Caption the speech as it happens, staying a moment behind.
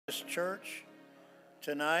Harvest Church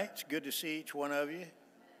tonight. It's good to see each one of you.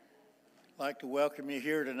 I'd like to welcome you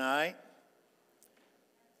here tonight.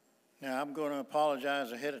 Now, I'm going to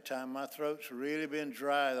apologize ahead of time. My throat's really been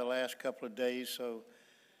dry the last couple of days, so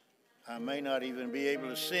I may not even be able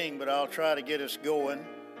to sing, but I'll try to get us going.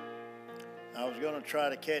 I was going to try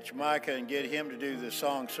to catch Micah and get him to do the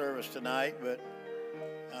song service tonight, but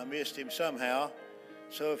I missed him somehow.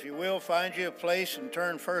 So if you will, find you a place and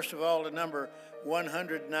turn first of all to number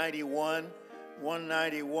 191.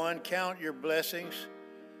 191, count your blessings.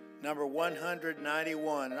 Number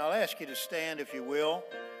 191. And I'll ask you to stand if you will.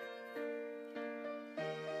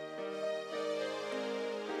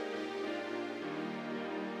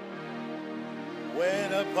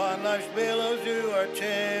 When upon life's billows you are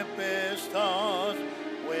tempest tossed,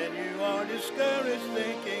 when you are discouraged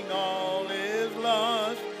thinking all is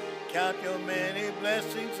lost, count your many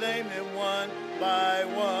blessings, name them one by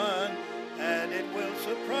one, and it will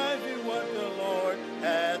surprise you what the Lord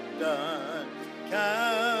hath done.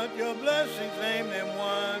 Count your blessings, name them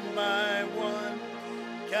one by one.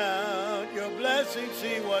 Count your blessings,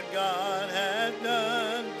 see what God hath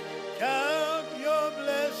done. Count your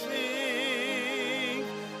blessings,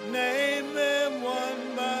 name them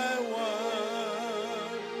one by one.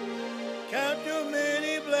 Count your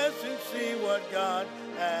many blessings, see what God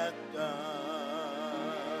hath done.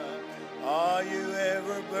 Are you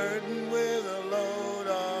ever burdened with a load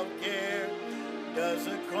of care? Does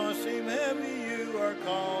the cross seem heavy you are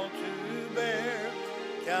called to bear?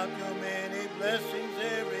 Count your many blessings,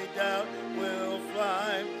 every doubt will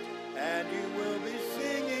fly, and you will be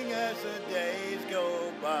singing as the days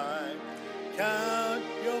go by. Count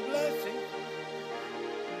your blessings,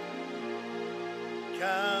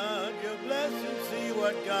 count your blessings, see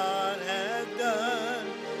what God hath done.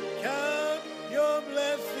 Count your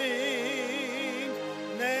blessings,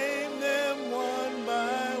 name them one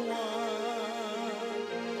by one.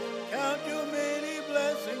 Count your many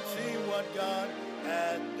blessings, see what God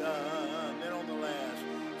hath done. Then on the last,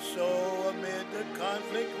 so amid the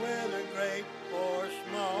conflict, whether great or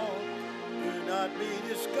small, do not be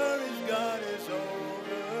discouraged, God is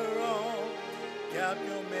over all. Count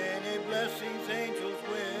your many blessings, angels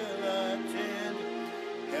will attend,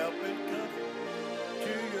 help and comfort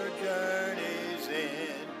to your journey's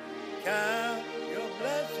end. Count your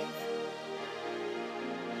blessings,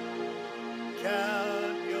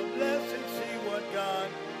 count your blessings, see what God.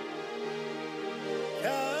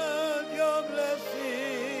 Count your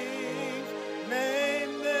blessings,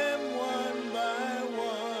 name them one by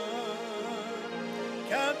one.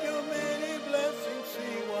 Count your many blessings,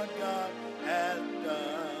 see what God hath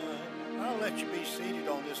done. I'll let you be seated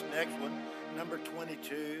on this next one. Number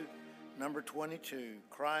 22. Number 22.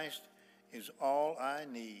 Christ is all I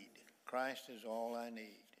need. Christ is all I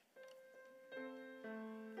need.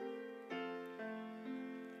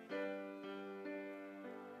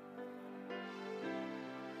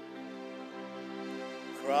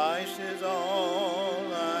 Christ is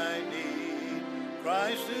all I need.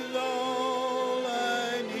 Christ is all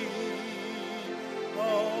I need.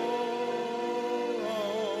 All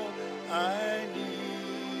I need.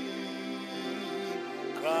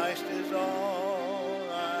 Christ is all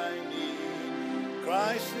I need.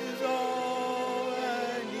 Christ is all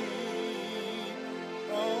I need.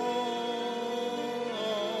 All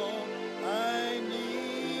I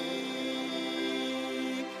need.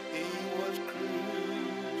 He was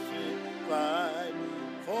crucified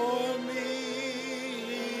for me.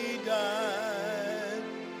 He died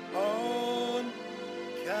on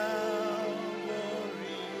Calvary.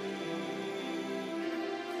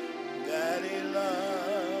 That he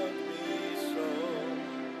loved me so.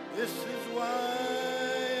 This is why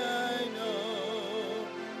I know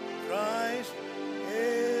Christ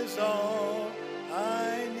is all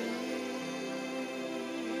I need.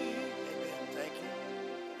 Amen. Thank you.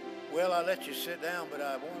 Well, I'll let you sit down, but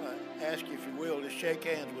I want to ask you, if you will, to shake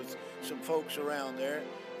hands with some folks around there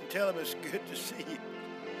and tell them it's good to see you.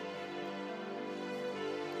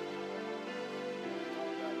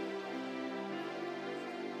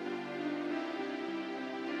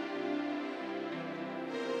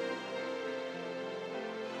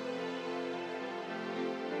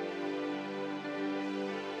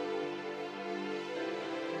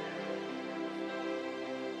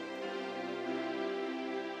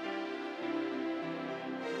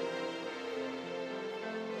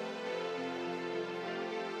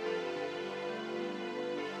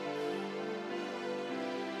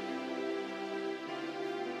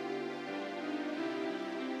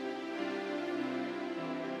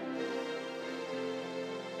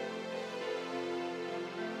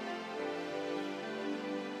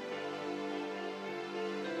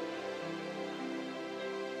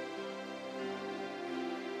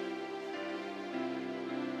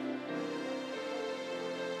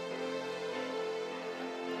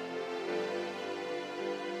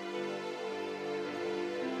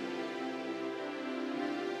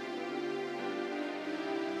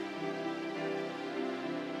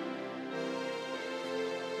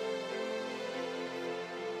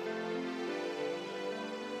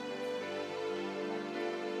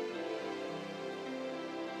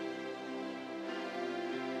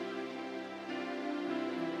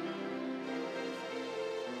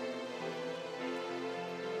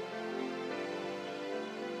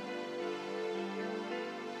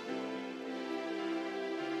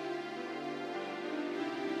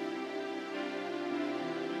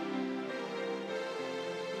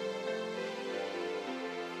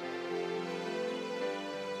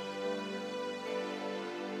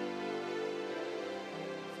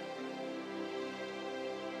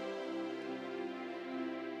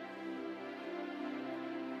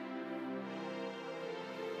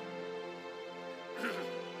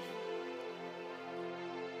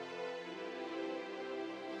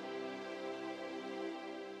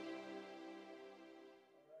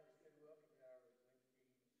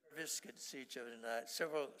 service. Good to see each other tonight.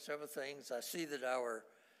 Several things. I see that our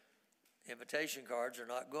invitation cards are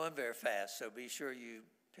not going very fast, so be sure you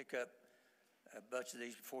pick up a bunch of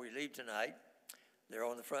these before you leave tonight. They're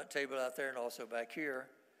on the front table out there and also back here.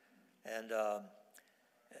 And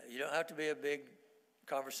you don't have to be a big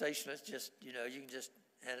conversationalist. Just, you can just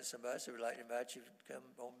hand it to somebody. So we'd like to invite you to come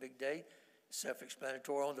on big day.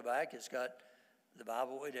 Self-explanatory on the back. It's got the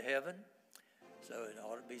Bible Way to Heaven. So it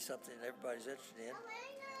ought to be something everybody's interested in.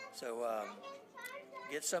 So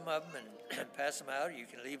get some of them and pass them out. You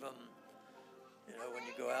can leave them, when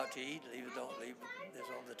you go out to eat. Don't leave this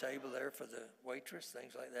on the table there for the waitress,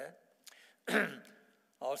 things like that.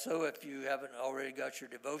 Also, if you haven't already got your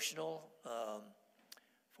devotional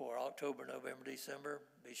for October, November, December,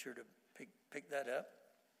 be sure to pick that up.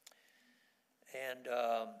 And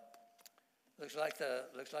looks like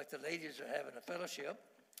the ladies are having a fellowship.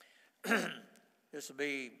 This will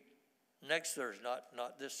be next Thursday,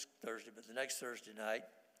 not this Thursday, but the next Thursday night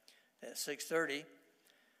at 6:30.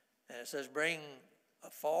 And it says, bring a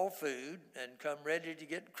fall food and come ready to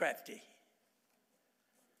get crafty.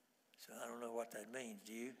 So I don't know what that means,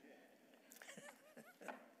 do you?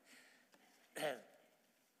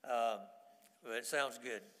 But it sounds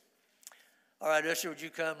good. All right, Usher, would you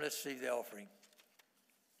come? Let's receive the offering.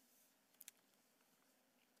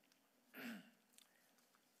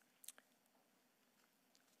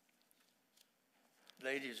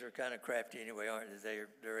 Ladies are kind of crafty anyway, aren't they?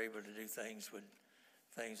 They're able to do things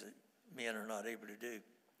that men are not able to do.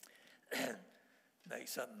 Make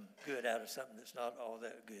something good out of something that's not all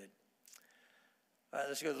that good. All right,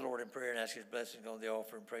 let's go to the Lord in prayer and ask His blessings on the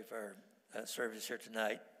altar and pray for our service here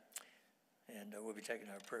tonight. And we'll be taking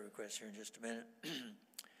our prayer requests here in just a minute.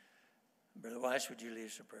 Brother Weiss, would you lead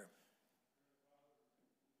us in prayer?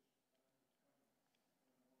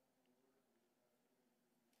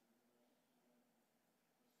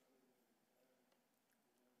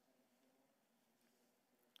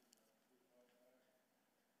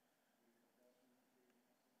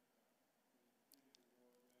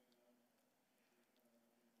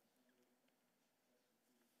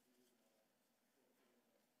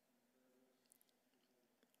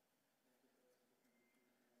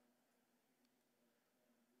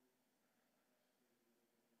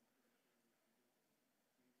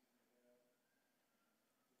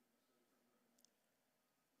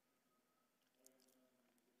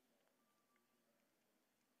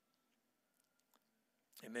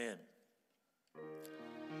 Amen.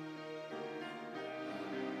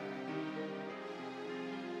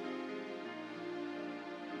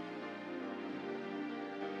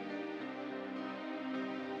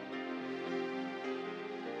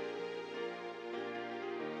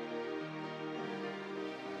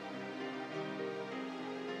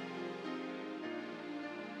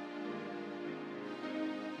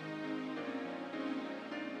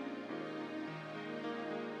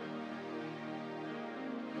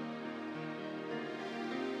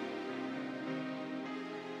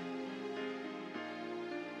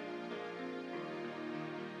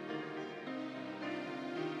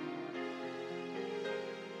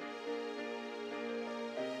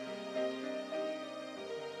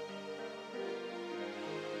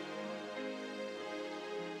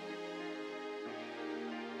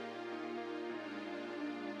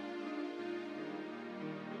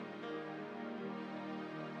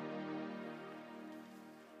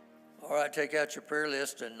 All right, take out your prayer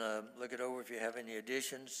list and look it over. If you have any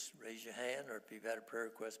additions, raise your hand, or if you've had a prayer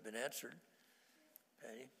request been answered.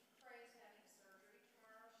 Patty? Freya's having surgery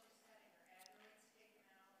tomorrow. She's having her adenoids taken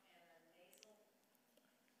out and a nasal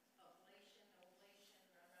ablation.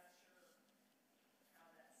 I'm not sure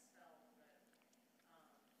how that's spelled, but that's going to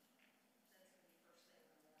be first thing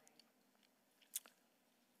in the morning.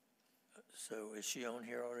 So is she on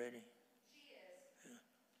here already? She is. Yeah. She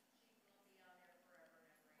will be on there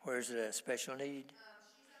forever and ever. Where's it at? Special need? She's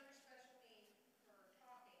under special need for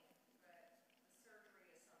talking, but the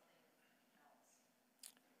surgery is something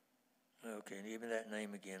else. Okay, give me that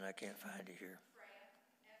name again. I can't find it here. Freya,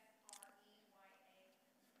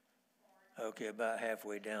 F-R-E-Y-A. Okay, about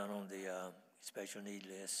halfway down on the special need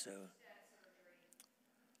list. So,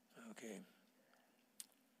 okay.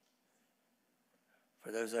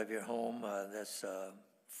 For those of you at home, that's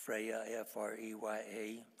Freya,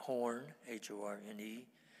 F-R-E-Y-A, Horn, H-O-R-N-E,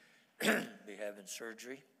 be having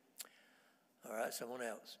surgery. All right, someone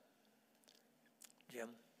else. Jim?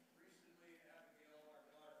 Recently, Abigail, our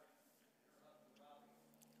daughter, her husband Robbie,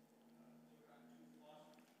 took on 2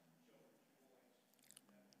 foster children, 2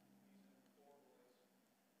 boys. These are 4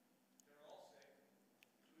 boys. They're all sick,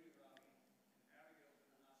 including Robbie, and Abigail's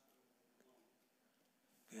in the hospital alone.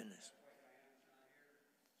 Goodness. That's why Diana's not here.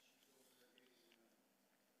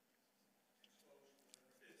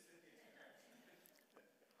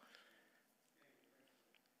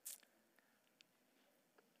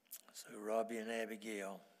 So Robbie and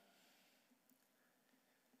Abigail.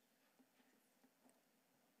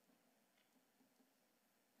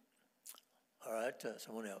 All right,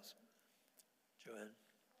 someone else. Joanne.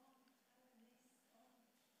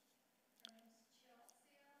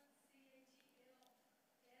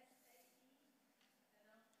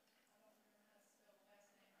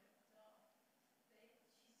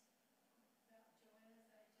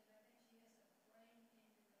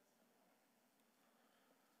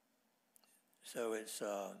 So it's,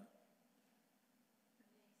 I'll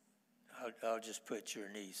just put your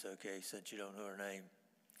niece, okay, since you don't know her name.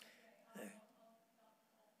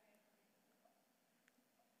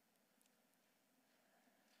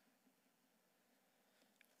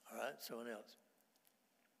 All right, someone else.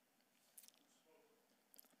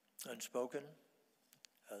 Unspoken?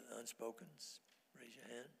 Unspokens? Raise your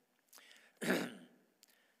hand.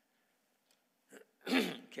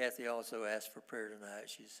 Kathy also asked for prayer tonight.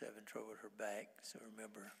 She's having trouble with her back, so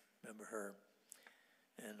remember her.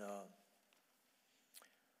 And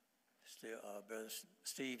still, Brother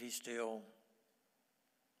Steve, he's still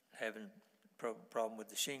having problem with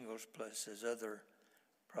the shingles, plus his other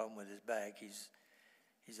problem with his back. He's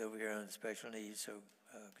over here on the special needs, so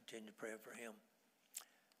continue to pray for him.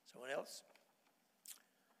 Someone else?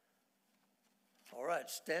 All right,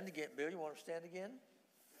 stand again. Bill, you want to stand again?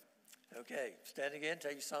 Okay, stand again,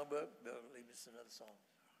 take your songbook. Bill, leave us another song.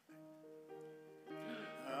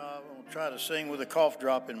 I'm going to try to sing with a cough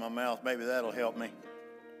drop in my mouth. Maybe that'll help me.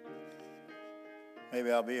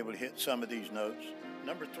 Maybe I'll be able to hit some of these notes.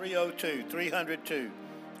 Number 302.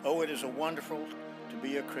 Oh, it is a wonderful to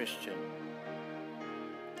be a Christian.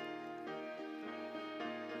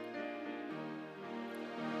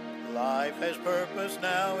 Life has purpose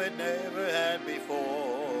now it never had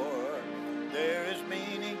before. There is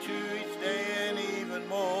meaning to each day and even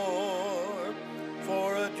more.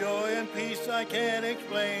 For a joy and peace I can't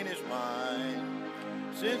explain is mine,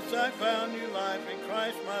 since I found new life in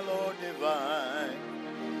Christ my Lord divine.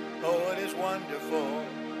 Oh, it is wonderful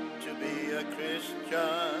to be a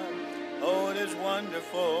Christian. Oh, it is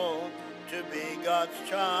wonderful to be God's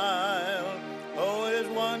child. Oh, it is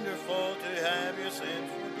wonderful to have your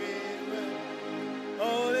sins forgiven.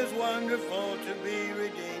 Oh, it is wonderful to be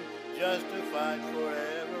redeemed, justified,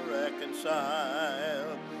 forever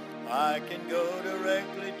reconciled. I can go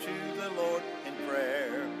directly to the Lord in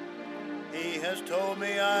prayer. He has told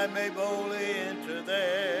me I may boldly enter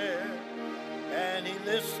there, and he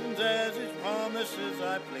listens as his promises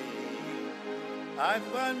I plead. I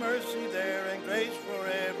find mercy there and grace for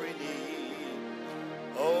every need.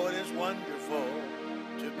 Oh, it is wonderful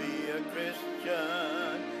to be a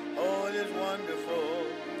Christian. Oh, it is wonderful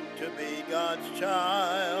to be God's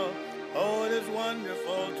child. Oh, it is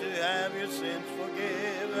wonderful to have your sins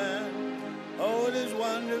forgiven. Oh, it is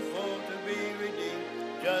wonderful to be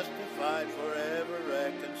redeemed, justified, forever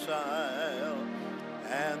reconciled.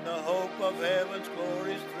 And the hope of heaven's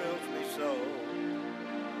glories thrills me so,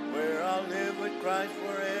 where I'll live with Christ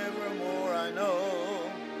forevermore, I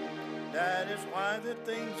know. That is why the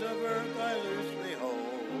things of earth I loosely hold.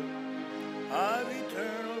 I've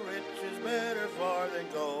eternal riches better far than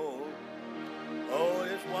gold. Oh,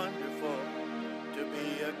 it is wonderful to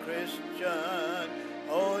be a Christian.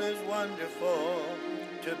 Oh, it is wonderful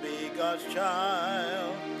to be God's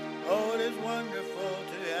child. Oh, it is wonderful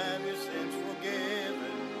to have your sins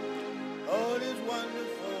forgiven. Oh, it is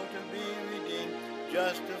wonderful to be redeemed,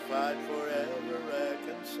 justified, forever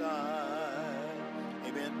reconciled.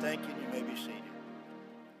 Amen. Thank you. You may be seated.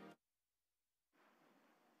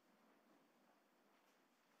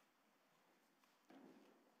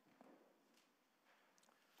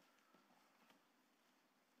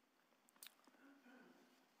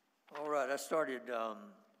 All right, I started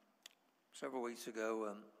several weeks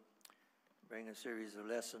ago bringing a series of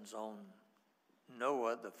lessons on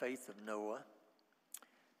Noah, the faith of Noah.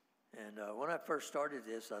 And when I first started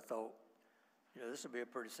this, I thought, this will be a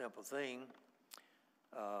pretty simple thing.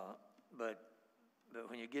 But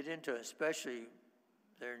when you get into it, especially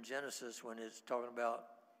there in Genesis, when it's talking about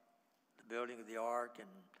the building of the ark and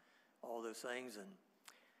all those things,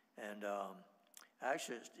 and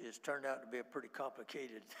actually it's turned out to be a pretty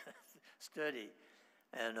complicated study,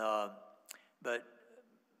 and but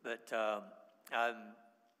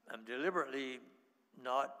I'm deliberately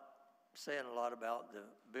not saying a lot about the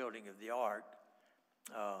building of the ark.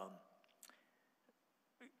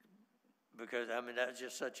 Because that's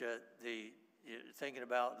just such thinking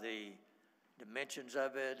about the dimensions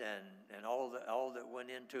of it and all that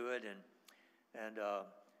went into it, and of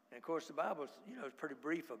course the Bible is pretty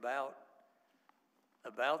brief about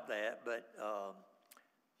that,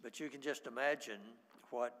 but you can just imagine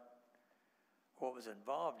what what was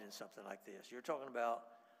involved in something like this. You're talking about,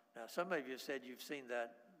 now some of you have said you've seen the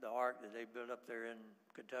ark that they built up there in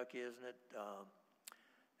Kentucky, isn't it?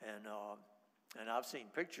 And I've seen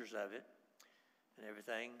pictures of it and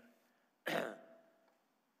everything.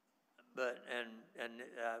 But,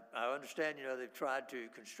 I understand, they've tried to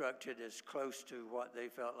construct it as close to what they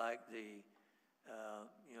felt like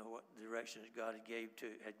what the direction that God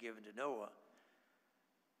had given to Noah.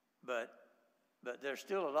 But there's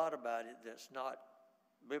still a lot about it that's not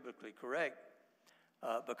biblically correct,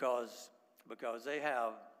 because they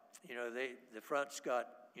have, the front's got,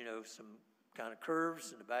 some kind of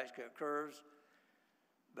curves and the back's got curves.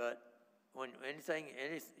 But when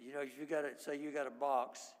if you got say you got a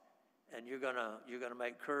box and you're gonna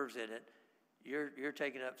make curves in it, you're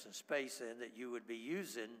taking up some space in that you would be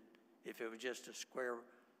using if it was just a square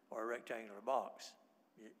or a rectangular box.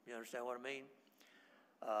 You understand what I mean?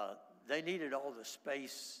 They needed all the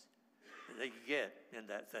space that they could get in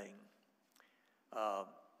that thing.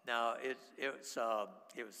 Now it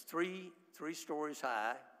was three stories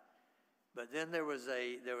high, but then there was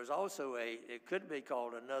also it could be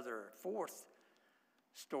called another fourth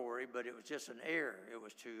story, but it was just an air. It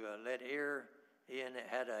was to let air in. It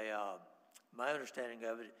had my understanding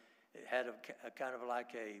of it, it had a kind of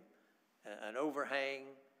like an overhang,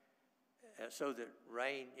 so that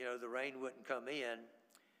rain, the rain wouldn't come in,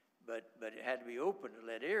 but it had to be open to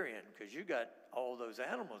let air in, because you got all those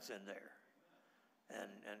animals in there,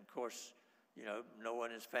 and of course, Noah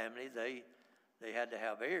and his family, they had to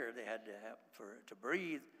have air, they had to have to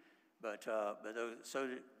breathe, but those, so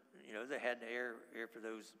that, they had the air for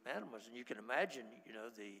those animals, and you can imagine,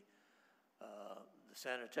 the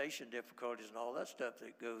sanitation difficulties and all that stuff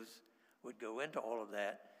that would go into all of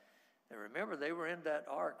that. And remember, they were in that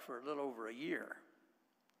ark for a little over a year.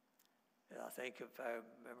 I think, if I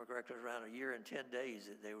remember correctly, it was around a year and 10 days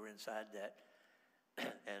that they were inside that.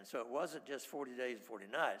 And so it wasn't just 40 days and 40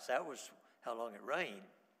 nights. That was how long it rained.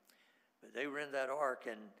 But they were in that ark,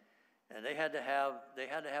 and they had to have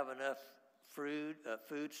enough food,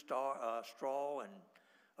 straw and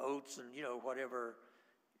oats, and whatever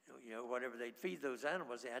they'd feed those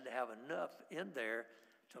animals. They had to have enough in there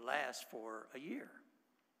to last for a year.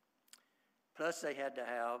 Plus, they had to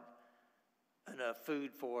have enough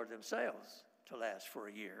food for themselves to last for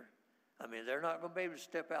a year. I mean, they're not going to be able to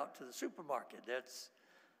step out to the supermarket.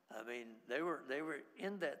 They were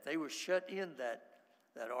in that. They were shut in that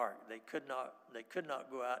ark. They could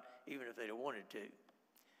not go out even if they'd wanted to.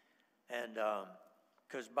 And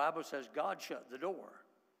because the Bible says God shut the door,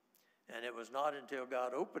 and it was not until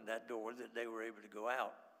God opened that door that they were able to go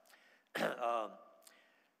out.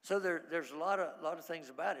 So there's a lot of things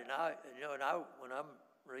about it. And when I'm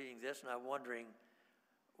reading this, and I'm wondering,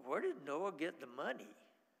 where did Noah get the money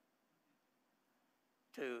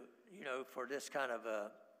to, for this kind of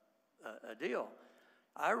a deal?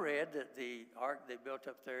 I read that the ark they built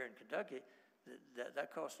up there in Kentucky,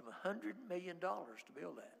 that cost them $100 million to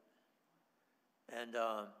build that. And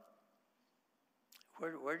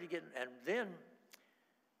where did he get? And then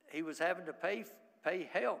he was having to pay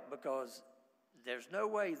help, because there's no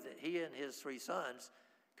way that he and his three sons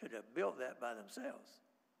could have built that by themselves.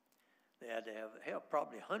 They had to have help,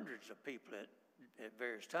 probably hundreds of people at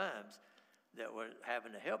various times that were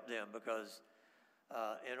having to help them, because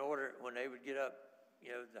in order, when they would get up,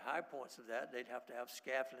 the high points of that, they'd have to have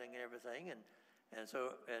scaffolding and everything, and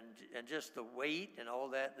so just the weight and all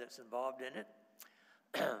that's involved in it.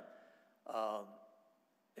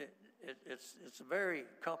 It's a very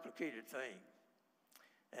complicated thing,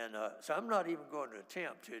 and so I'm not even going to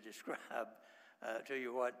attempt to describe to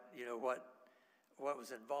you what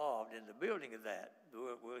was involved in the building of that.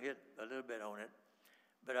 We'll hit a little bit on it,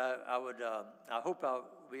 but I hope I'll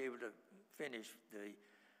be able to finish the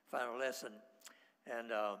final lesson.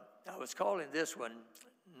 And I was calling this one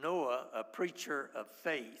Noah, a Preacher of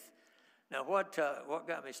Faith. Now, what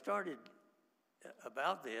got me started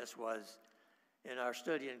about this was in our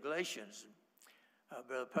study in Galatians.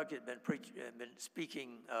 Brother Puckett had been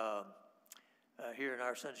speaking here in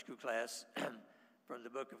our Sunday school class from the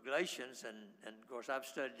book of Galatians, and of course I've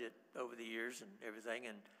studied it over the years and everything,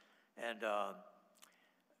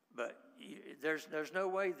 but there's no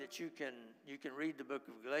way that you can read the book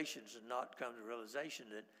of Galatians and not come to the realization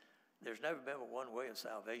that there's never been but one way of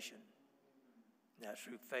salvation. And that's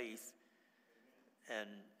through faith, and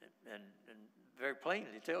very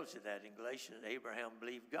plainly tells you that in Galatians, Abraham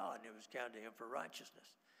believed God, and it was counted to him for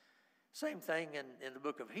righteousness. Same thing in the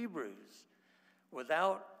book of Hebrews.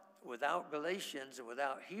 Without Galatians and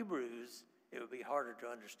without Hebrews, it would be harder to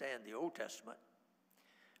understand the Old Testament.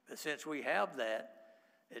 But since we have that,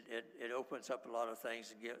 it opens up a lot of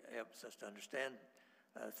things and helps us to understand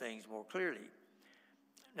things more clearly.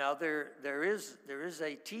 Now, there is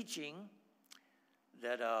a teaching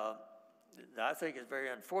that I think is very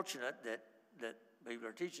unfortunate that people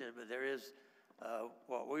are teaching it, but there is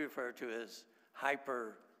what we refer to as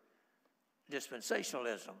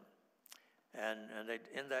hyper-dispensationalism. And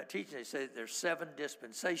in that teaching, they say there's 7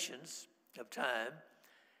 dispensations of time,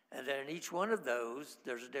 and then in each one of those,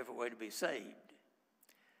 there's a different way to be saved.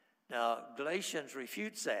 Now, Galatians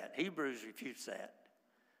refutes that. Hebrews refutes that.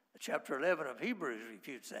 Chapter 11 of Hebrews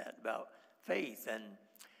refutes that about faith. And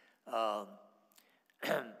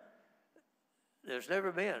there's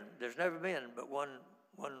never been but one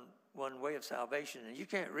way of salvation. And you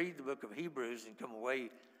can't read the book of Hebrews and come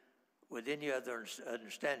away with any other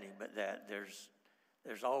understanding but that there's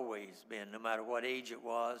always been, no matter what age it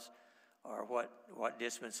was or what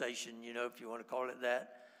dispensation, if you want to call it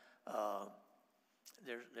that,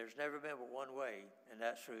 there's never been but one way, and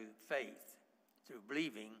that's through faith, through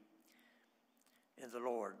believing in the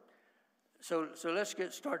Lord. So let's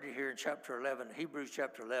get started here in chapter 11, Hebrews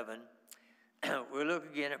chapter 11. We'll look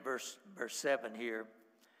again at verse 7 here.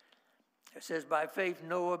 It says, by faith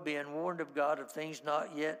Noah, being warned of God of things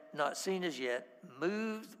not seen as yet,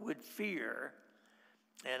 moved with fear.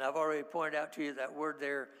 And I've already pointed out to you that word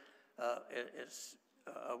there is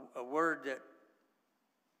a word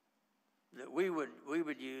that we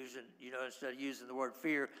would use, and instead of using the word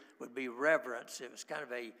fear, would be reverence. It was kind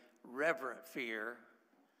of a reverent fear.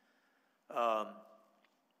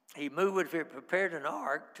 He moved with fear, prepared an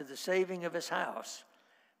ark to the saving of his house,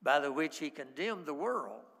 by the which he condemned the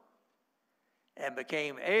world, and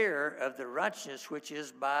became heir of the righteousness which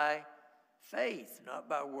is by faith, not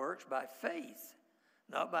by works, by faith,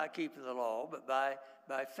 not by keeping the law, but by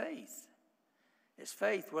faith. It's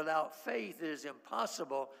faith. Without faith, it is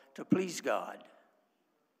impossible to please God.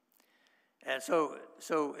 And so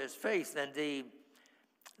it's faith. And the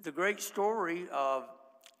great story of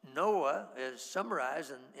Noah is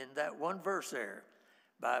summarized in that one verse there.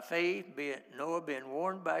 By faith, Noah being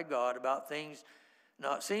warned by God about things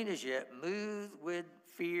not seen as yet, moved with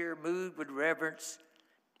fear, moved with reverence,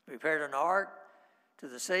 prepared an ark to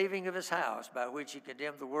the saving of his house, by which he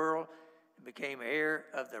condemned the world and became heir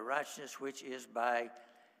of the righteousness which is by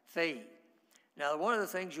faith. Now, one of the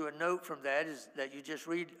things you would note from that is that you just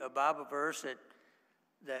read a Bible verse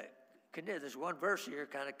that this one verse here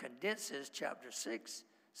kind of condenses chapter 6,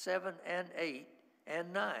 7, and 8,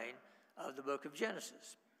 and 9 of the book of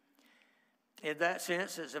Genesis. In that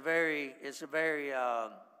sense, it's a very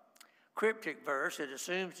cryptic verse. It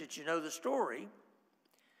assumes that you know the story,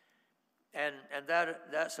 and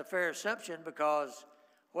that's a fair assumption, because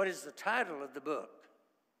what is the title of the book?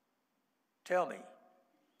 Tell me.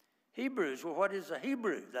 Hebrews. Well, what is a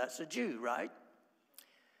Hebrew? That's a Jew, right?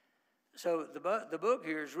 So the book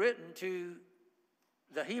here is written to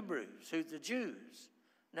the Hebrews, who the Jews.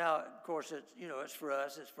 Now, of course, it's for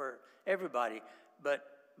us, it's for everybody, but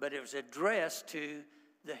it was addressed to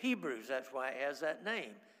the Hebrews. That's why it has that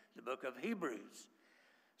name, the book of Hebrews.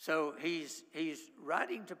 So he's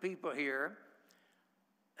writing to people here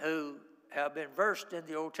who have been versed in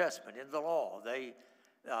the Old Testament, in the law. They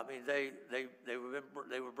were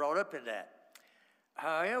brought up in that.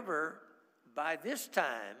 However, by this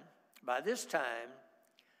time,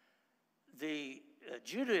 the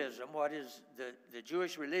Judaism, what is the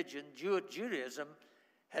Jewish religion, Judaism,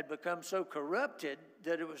 had become so corrupted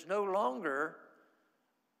that it was no longer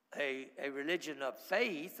a religion of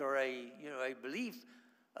faith or a belief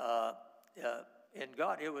in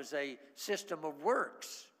God. It was a system of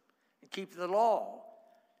works, and keeping the law,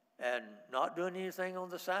 and not doing anything on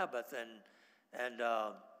the Sabbath, and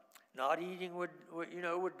not eating with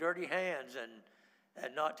dirty hands,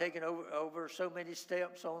 and not taking over so many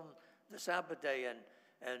steps on the Sabbath day,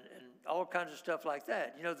 and all kinds of stuff like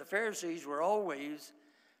that. The Pharisees were always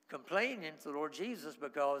complaining to the Lord Jesus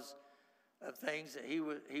because of things that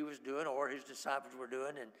he was doing, or his disciples were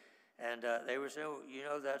doing, and they were saying,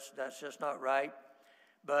 that's just not right.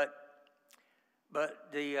 But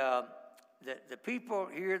the people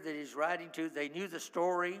here that he's writing to, they knew the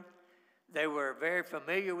story. They were very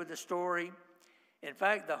familiar with the story. In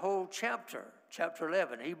fact, the whole chapter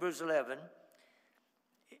 11, Hebrews 11,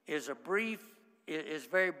 is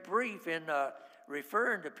very brief in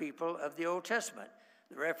referring to people of the Old Testament.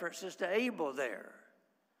 The references to Abel there,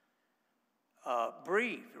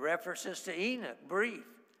 brief. References to Enoch, brief.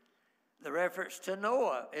 The reference to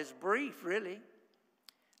Noah is brief, really.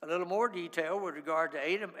 A little more detail with regard to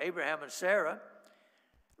Abraham and Sarah.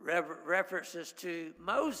 References to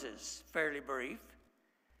Moses, fairly brief.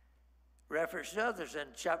 Reference to others in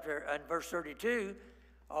verse 32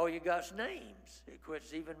 all you got's names. It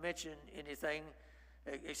quits even mentioning anything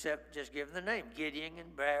except just giving the name. Gideon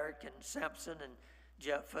and Barak and Samson and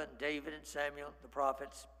Jephthah and David and Samuel, the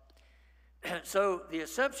prophets. So the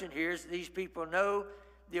assumption here is that these people know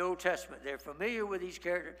the Old Testament. They're familiar with these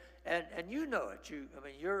characters, and you know it.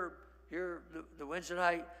 You're the Wednesday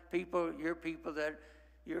night people. You're people that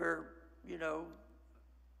you're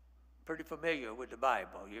pretty familiar with the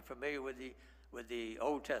Bible. You're familiar with the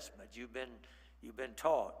Old Testament. You've been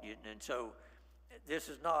taught, and so this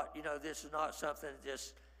is not something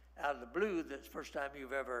just out of the blue. That's the first time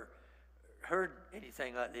you've ever heard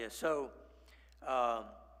anything like this. So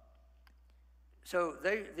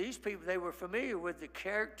these people, they were familiar with the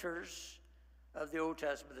characters of the Old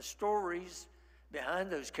Testament, the stories behind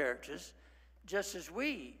those characters, just as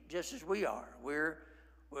we are. We're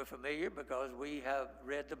familiar because we have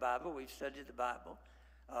read the Bible, we've studied the Bible,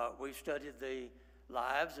 we've studied the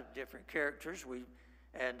lives of different characters.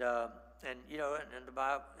 And the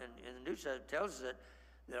Bible and the New Testament tells us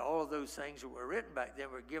that all of those things that were written back then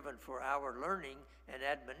were given for our learning and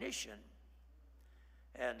admonition.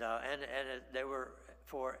 And they were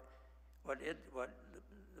for what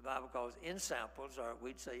the Bible calls ensamples, or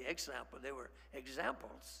we'd say example. They were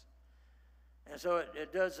examples, and so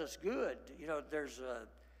it does us good. There's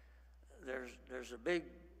a big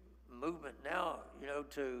movement now,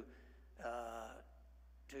 to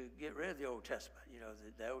get rid of the Old Testament.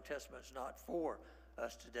 The Old Testament's not for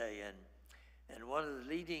us today, and one of the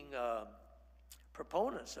leading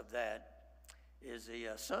proponents of that is the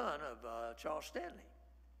son of Charles Stanley.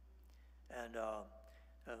 And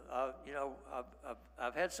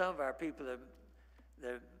I've had some of our people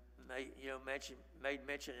that made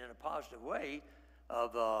mention in a positive way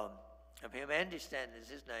of him. Andy Stanley is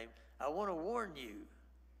his name. I want to warn you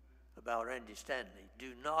about Andy Stanley.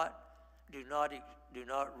 Do not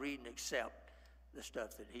read and accept the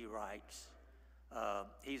stuff that he writes.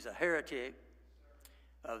 He's a heretic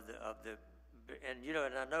of the, and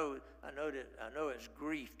I know it's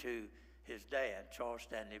grief to his dad, Charles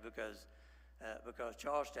Stanley, because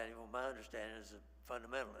Charles Stanley, from my understanding, is a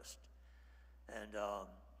fundamentalist, and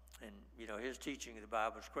his teaching of the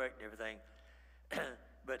Bible is correct and everything,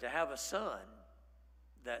 but to have a son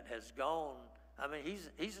that has gone,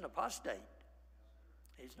 he's an apostate.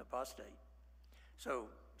 He's an apostate. So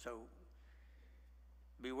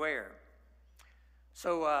beware.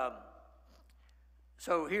 So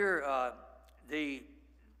here the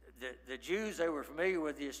Jews, they were familiar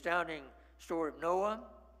with the astounding story of Noah.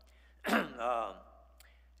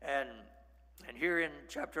 And here in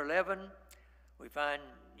chapter 11, we find,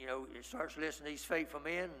 it starts listing these faithful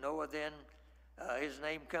men. Noah then, his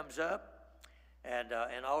name comes up. And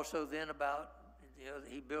also then about,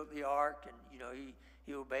 he built the ark and,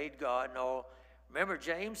 he obeyed God and all. Remember,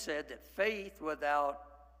 James said that faith without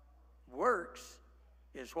works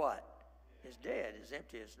is what? Is dead, is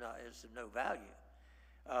empty, is of no value.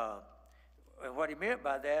 And what he meant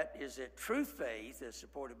by that is that true faith is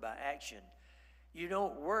supported by action. You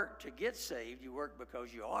don't work to get saved, you work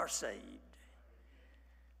because you are saved.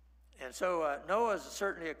 And so Noah is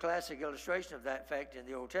certainly a classic illustration of that fact in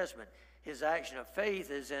the Old Testament. His action of faith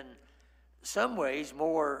is in some ways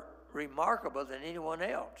more remarkable than anyone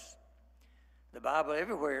else. The Bible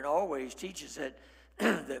everywhere and always teaches that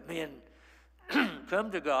that men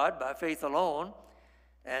come to God by faith alone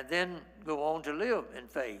and then go on to live in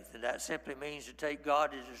faith. And that simply means to take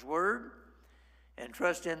God at his word and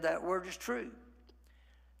trust in that word is true.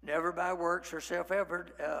 Never by works or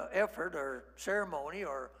self-effort or ceremony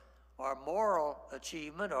or moral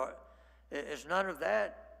achievement, or it's none of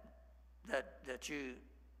that you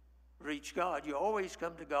reach God. You always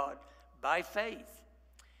come to God by faith.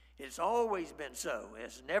 It's always been so.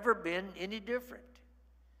 It's never been any different.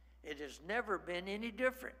 It has never been any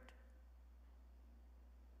different.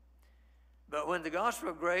 But when the gospel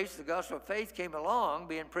of grace, the gospel of faith came along,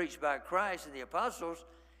 being preached by Christ and the apostles,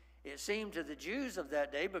 it seemed to the Jews of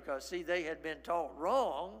that day, because, see, they had been taught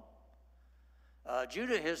wrong.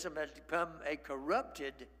 Judaism had become a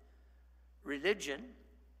corrupted religion.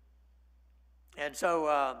 And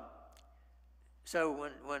so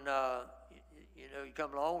when you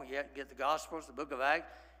come along, you have to get the Gospels, the book of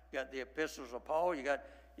Acts, you got the epistles of Paul, you got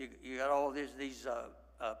all these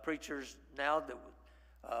preachers now that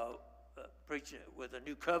preach with a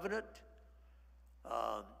new covenant,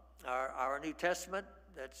 our New Testament.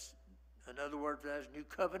 That's another word for that is new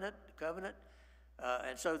covenant.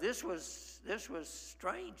 And so this was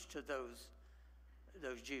strange to those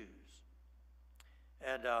Jews,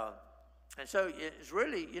 and so it's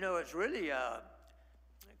really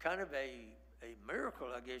kind of a miracle,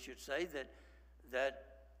 I guess you'd say, that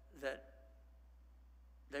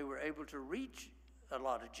they were able to reach a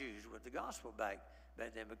lot of Jews with the gospel back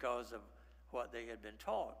then because of what they had been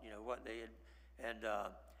taught, what they had, and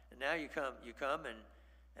now you come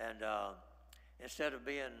and instead of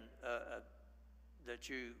being that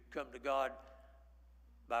you come to God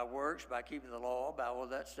by works, by keeping the law, by all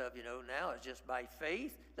that stuff, now it's just by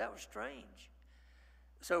faith. That was strange.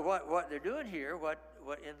 So what they're doing here, what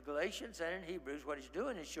in Galatians and in Hebrews, what he's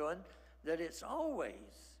doing is showing that it's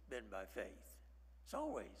always been by faith. It's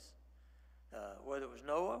always. Whether it was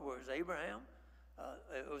Noah, whether it was Abraham,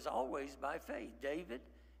 it was always by faith. David,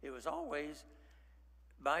 it was always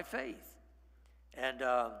by faith. And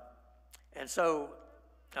so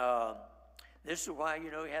this is why, he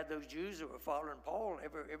had those Jews that were following Paul.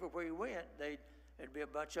 Everywhere he went, there'd be a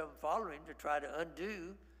bunch of them following him to try to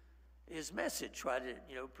undo his message. Try to,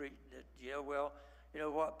 preach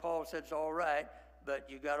that, what Paul said is all right, but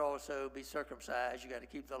you got to also be circumcised. You got to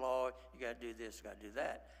keep the law. You got to do this. You got to do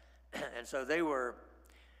that. And so they were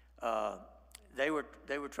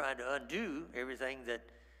trying to undo everything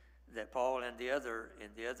that Paul and the other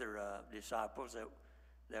disciples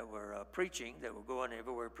that were preaching, that were going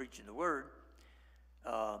everywhere preaching the word,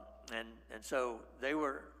 and so they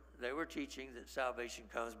were teaching that salvation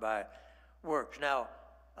comes by works. Now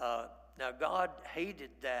God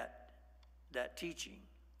hated that teaching,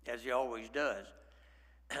 as He always does,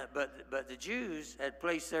 but the Jews had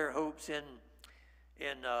placed their hopes in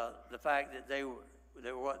the fact that they were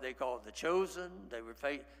what they called the chosen. They were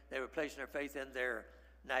placing their faith in their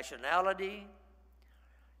nationality.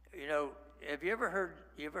 Have you ever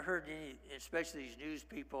heard any, especially these news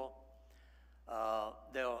people,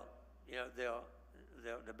 they'll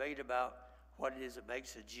debate about what it is that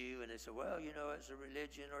makes a Jew, and they say, well, it's a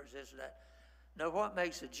religion or it's this or that. No, what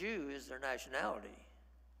makes a Jew is their nationality.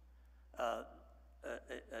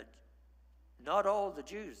 Not all the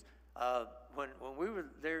Jews. When we were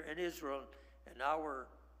there in Israel, and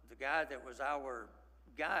the guy that was our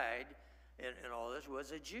guide in all this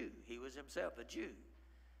was a Jew. He was himself a Jew.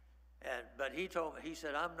 But he told me, he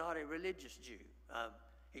said, I'm not a religious Jew.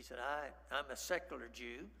 He said, I'm a secular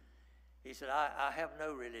Jew. He said, I have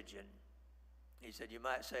no religion. He said, you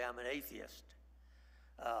might say I'm an atheist.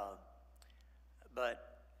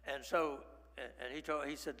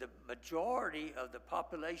 He said the majority of the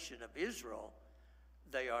population of Israel,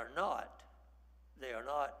 they are not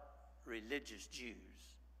religious Jews.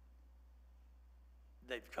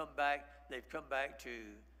 They've come back to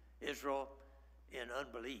Israel in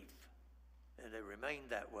unbelief, and they remain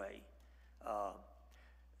that way.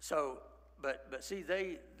 But see,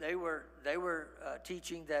 they were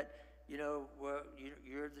teaching that,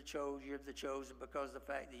 you're the chosen because of the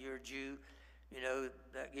fact that you're a Jew,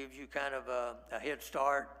 that gives you kind of a head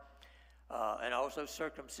start, and also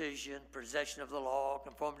circumcision, possession of the law,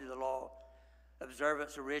 conformity to the law,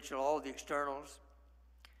 observance of ritual, all the externals.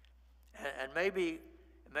 And maybe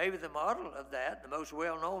the model of that, the most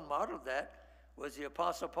well-known model of that, was the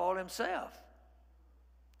Apostle Paul himself.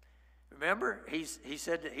 Remember, he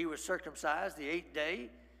said that he was circumcised the 8th day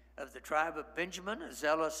of the tribe of Benjamin, a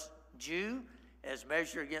zealous Jew, as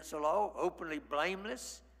measured against the law, openly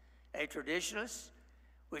blameless, a traditionalist,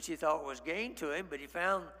 which he thought was gain to him, but he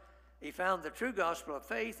found the true gospel of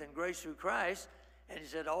faith and grace through Christ, and he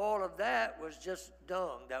said all of that was just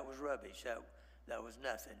dung. That was rubbish. That was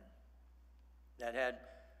nothing. That had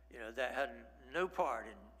no part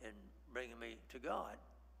in bringing me to God.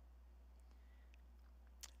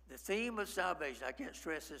 The theme of salvation, I can't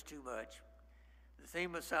stress this too much. The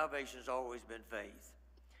theme of salvation has always been faith.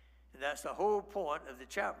 And that's the whole point of the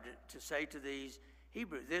chapter, to say to these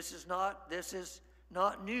Hebrews, this is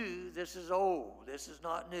not new, this is old, this is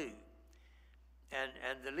not new.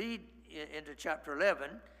 And the lead into chapter 11,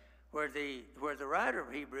 where the writer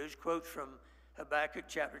of Hebrews quotes from Habakkuk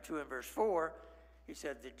chapter 2 and verse 4, he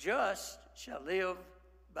said, the just shall live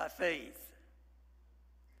by faith.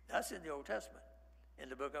 That's in the Old Testament, in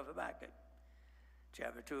the book of Habakkuk,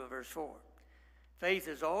 chapter 2 and verse 4. Faith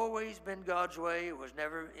has always been God's way. It was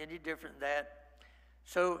never any different than that.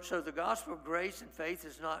 So the gospel of grace and faith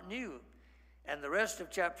is not new. And the rest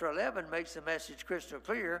of chapter 11 makes the message crystal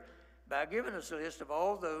clear by giving us a list of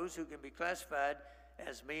all those who can be classified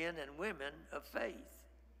as men and women of faith.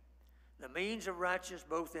 The means of righteousness,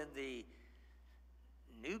 both in the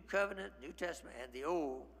New Covenant, New Testament, and the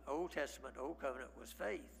Old Testament, Old Covenant, was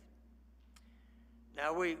faith.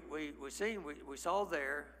 Now we saw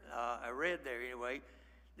there, I read there anyway,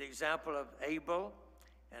 the example of Abel,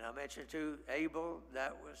 and I mentioned too, Abel,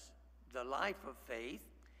 that was the life of faith.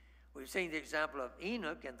 We've seen the example of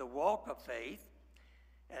Enoch and the walk of faith,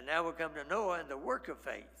 and now we come to Noah and the work of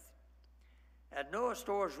faith. And Noah's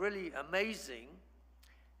story is really amazing,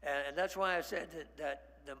 And that's why I said that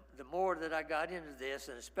the more that I got into this,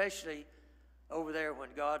 and especially over there when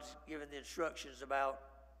God's given the instructions about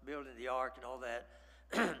building the ark and all that,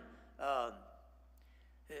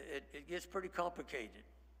 it gets pretty complicated.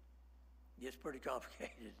 It gets pretty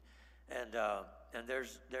complicated. And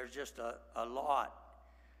there's just a lot.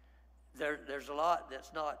 There's a lot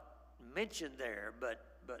that's not mentioned there, but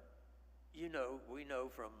we know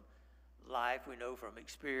from life, we know from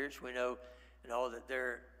experience, we know that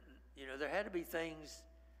there had to be things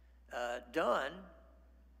done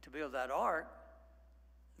to build that ark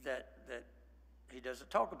that he doesn't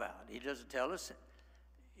talk about. He doesn't tell us,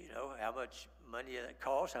 how much money that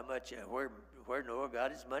cost, how much where Noah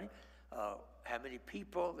got his money, how many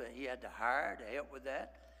people that he had to hire to help with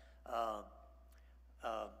that.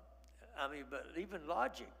 But even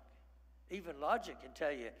logic can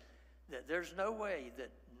tell you that there's no way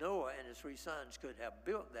that Noah and his 3 sons could have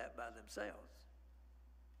built that by themselves.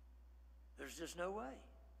 There's just no way.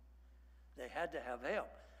 They had to have help.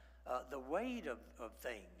 The weight of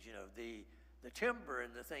things, the timber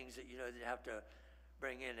and the things that they have to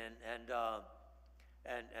bring in, and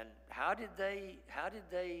how did they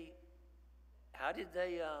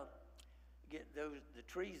get the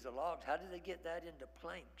trees, the logs? How did they get that into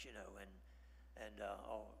planks?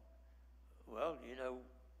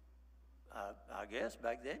 I guess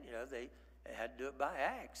back then, they had to do it by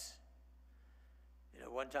axe.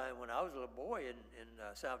 One time when I was a little boy in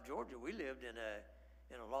South Georgia, we lived in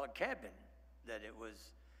a log cabin that it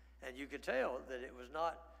was, and you could tell that it was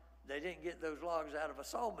not. They didn't get those logs out of a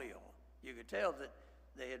sawmill. You could tell that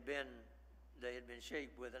they had been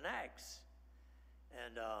shaped with an axe,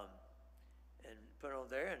 and put on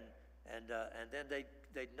there, and then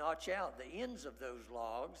they'd notch out the ends of those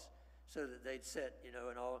logs so that they'd set,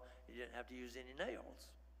 and all. You didn't have to use any nails.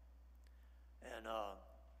 And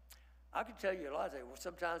I can tell you a lot of things. Well,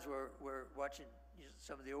 sometimes we're watching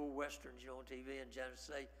some of the old westerns, on TV, and just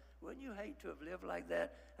say, "Wouldn't you hate to have lived like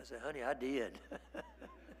that?" I say, "Honey, I did.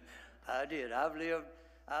 I did. I've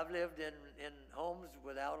lived in homes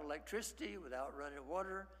without electricity, without running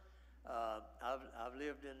water. I've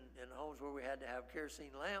lived in homes where we had to have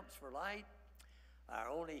kerosene lamps for light. Our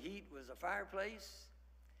only heat was a fireplace.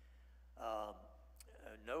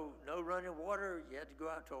 No running water. You had to go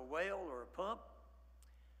out to a well or a pump,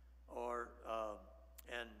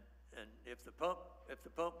 and if the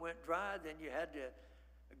pump went dry, then you had to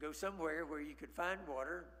go somewhere where you could find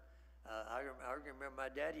water. I remember my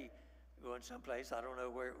daddy going someplace. I don't know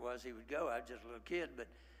where it was he would go. I was just a little kid, but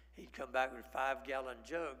he'd come back with 5-gallon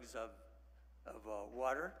jugs of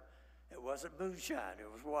water. It wasn't moonshine;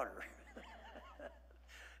 it was water.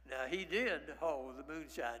 Now he did haul the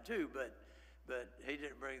moonshine too, but he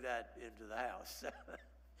didn't bring that into the house.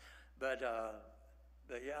 but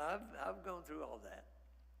yeah, I've gone through all that,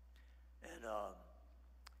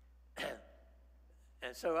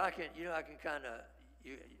 and so I can kind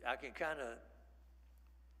of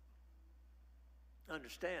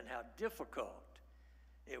understand how difficult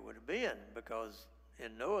it would have been, because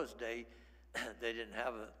in Noah's day they didn't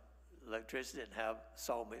have electricity, didn't have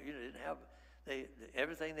sawmill, didn't have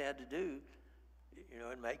everything they had to do.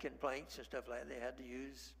 In making planks and stuff like that, they had to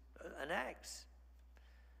use an axe.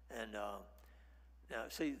 And now,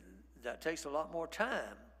 see, that takes a lot more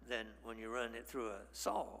time than when you run it through a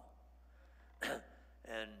saw.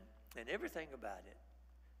 and everything about it,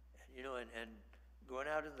 and going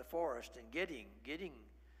out in the forest and getting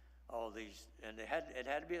all these, and it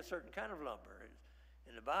had to be a certain kind of lumber.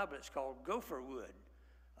 In the Bible, it's called gopher wood.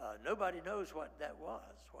 Nobody knows what that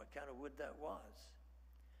was, what kind of wood that was.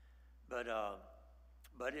 But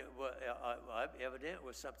it was evident it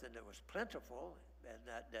was something that was plentiful in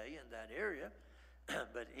that day in that area.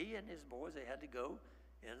 But he and his boys, they had to go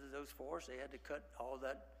into those forests. They had to cut all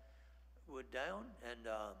that wood down. And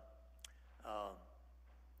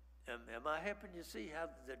am I helping you see how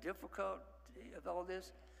the difficulty of all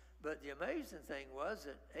this? But the amazing thing was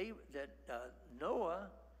that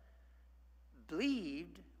Noah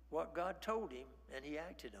believed what God told him, and he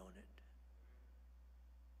acted on it.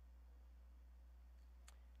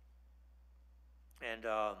 And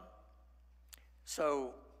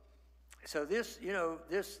so this,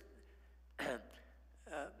 this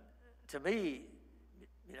to me,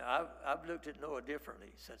 I've looked at Noah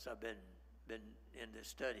differently since I've been in this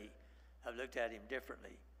study. I've looked at him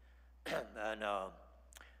differently, and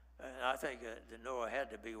I think that Noah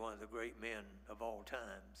had to be one of the great men of all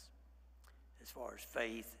times, as far as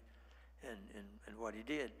faith and what he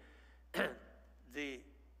did. The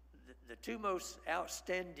two most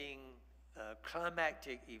outstanding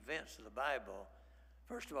climactic events of the Bible,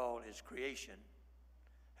 first of all, is creation.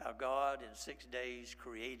 how God in 6 days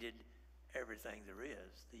created everything there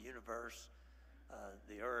is, the universe,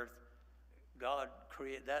 the earth. God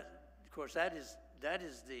created that. Of course, that is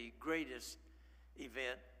the greatest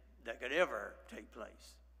event that could ever take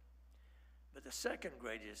place. But the second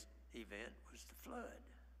greatest event was the flood.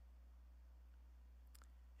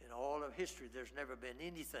 In all of history, there's never been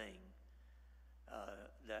anything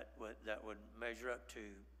that would measure up to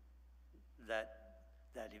that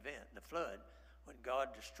event, the flood, when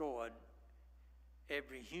God destroyed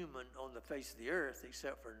every human on the face of the earth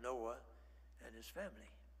except for Noah and his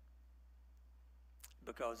family.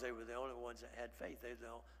 Because they were the only ones that had faith. They were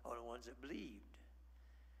the only ones that believed.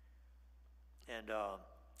 And,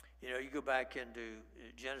 you go back into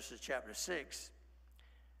Genesis chapter 6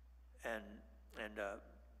 and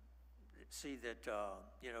see that,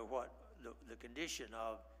 what the condition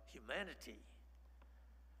of humanity.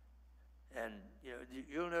 And,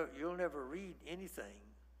 you'll never read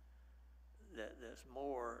anything that's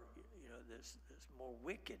more, that's more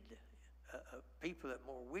wicked. People that are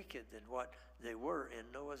more wicked than what they were in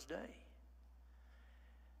Noah's day.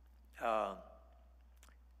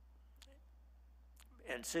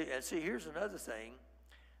 And see, here's another thing.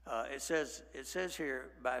 It says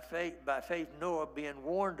here, by faith Noah, being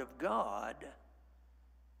warned of God.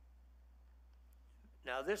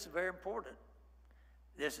 Now this is very important.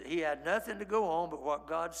 He had nothing to go on but what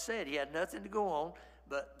God said. He had nothing to go on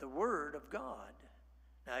but the Word of God.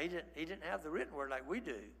 Now he didn't have the written word like we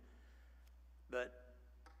do. But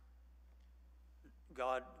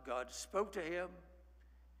God spoke to him.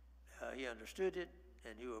 He understood it,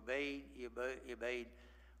 and he obeyed. He obeyed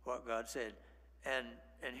what God said. And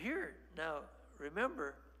here now,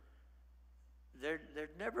 remember,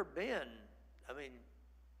 there'd never been. I mean,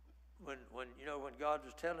 when God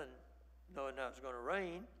was telling Noah now it's going to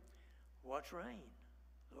rain, what's rain?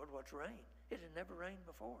 Lord, what's rain? It had never rained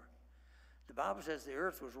before. The Bible says the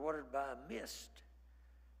earth was watered by a mist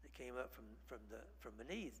that came up from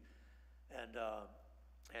beneath, and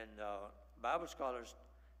Bible scholars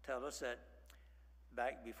tell us that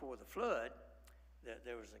back before the flood, that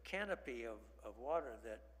there was a canopy of water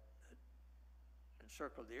that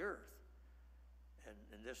encircled the earth,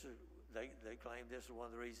 and this is they claim this is one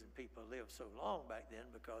of the reasons people lived so long back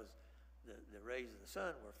then, because the rays of the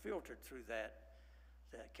sun were filtered through that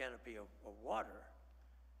canopy of water,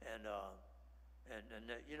 and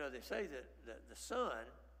they say that the sun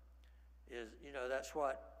is,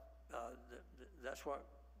 that's what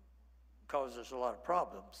causes us a lot of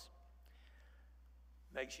problems.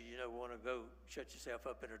 Makes you, want to go shut yourself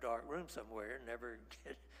up in a dark room somewhere and never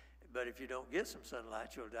get. But if you don't get some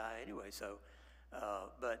sunlight, you'll die anyway. So,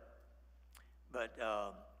 but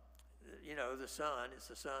the sun. It's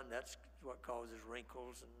the sun. That's what causes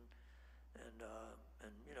wrinkles and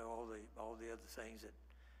all the other things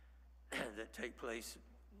that take place,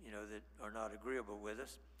 that are not agreeable with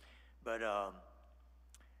us. But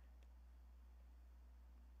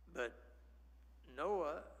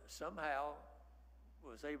Noah somehow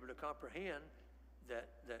was able to comprehend that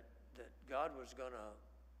God was going to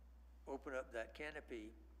open up that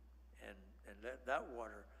canopy and let that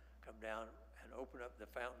water come down and open up the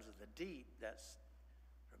fountains of the deep, that's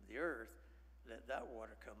from the earth, let that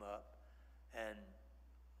water come up and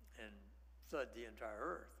flood the entire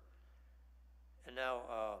earth. And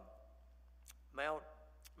now Mount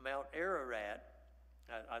Ararat,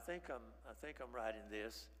 I think I'm right in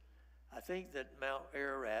this. I think that Mount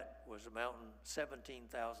Ararat was a mountain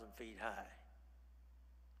 17,000 feet high.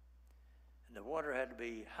 And the water had to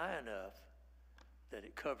be high enough that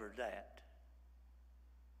it covered that.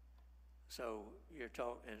 So you're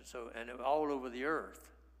talking, and it was all over the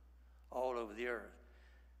earth. All over the earth.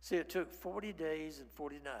 See, it took 40 days and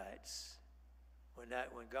 40 nights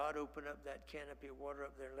when God opened up that canopy of water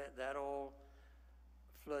up there and let that all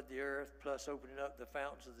flood the earth, plus opening up the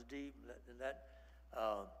fountains of the deep, and that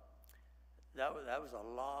was a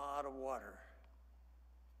lot of water.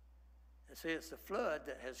 And see, it's the flood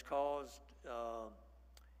that has caused,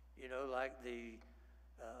 like the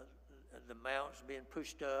mountains being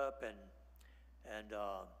pushed up and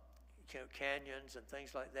canyons and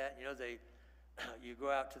things like that. You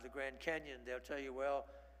go out to the Grand Canyon, they'll tell you, well,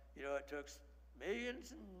 it took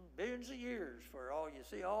millions and billions of years for all you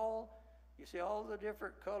see all the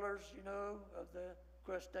different colors, of the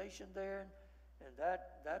crustacean there, and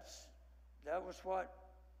that was what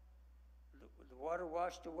the water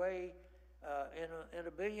washed away in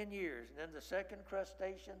a billion years. And then the second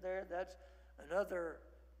crustacean there, that's another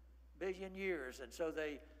billion years. And so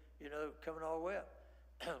they, coming all the way up.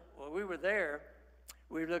 Well, we were there.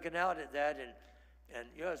 We were looking out at that, and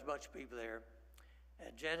there's a bunch of people there.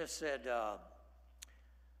 And Janice said,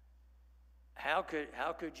 how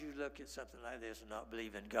could you look at something like this and not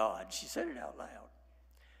believe in God? She said it out loud.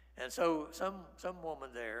 And so some woman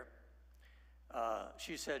there,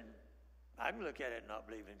 she said, I can look at it and not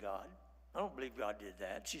believe in God. I don't believe God did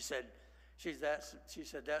that. She said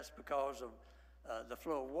that's because of the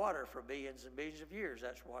flow of water for billions and billions of years.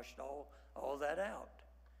 That's washed all that out.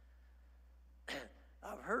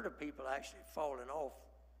 I've heard of people actually falling off,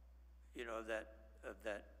 of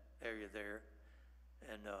that area there,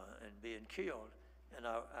 and being killed. And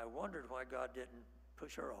I wondered why God didn't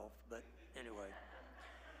push her off. But anyway.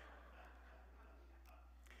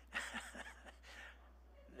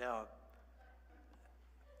 Now,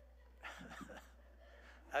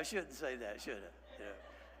 I shouldn't say that, should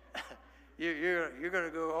I? You're going to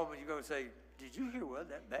go home and you're going to say, did you hear what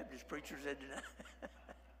that Baptist preacher said tonight?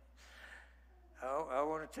 I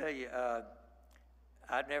want to tell you,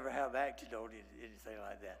 I never have acted on anything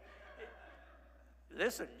like that.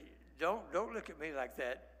 Listen, don't look at me like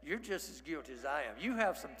that. You're just as guilty as I am. You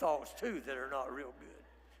have some thoughts too that are not real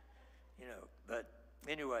good, But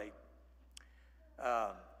anyway,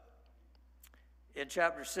 in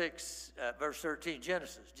chapter 6, verse 13,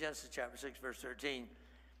 Genesis chapter 6, verse 13,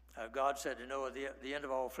 God said to Noah, the end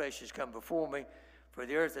of all flesh has come before me, for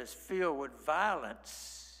the earth is filled with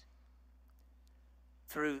violence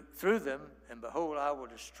through them, and behold, I will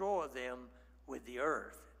destroy them with the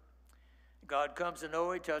earth. God comes to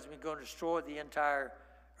Noah, he tells him he's going to destroy the entire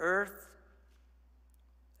earth.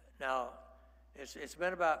 Now, it's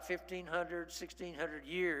been about 1,500, 1,600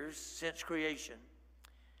 years since creation.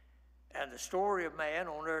 And the story of man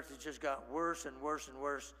on earth has just gotten worse and worse and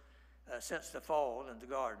worse since the fall in the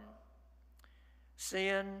garden.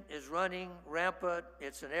 Sin is running rampant.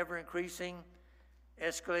 It's an ever-increasing,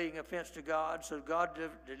 escalating offense to God. So God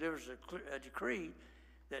delivers a decree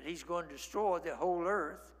that he's going to destroy the whole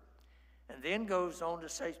earth, and then goes on to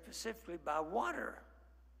say specifically by water.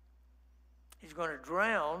 He's going to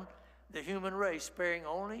drown the human race, sparing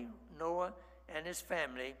only Noah and his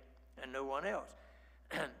family and no one else.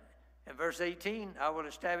 In verse 18, I will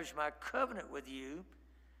establish my covenant with you,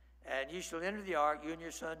 and you shall enter the ark, you and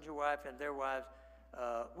your sons, your wife, and their wives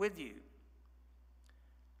with you.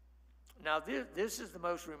 Now, this is the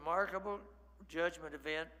most remarkable judgment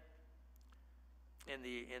event in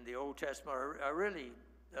the Old Testament, or really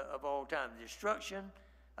of all time. The destruction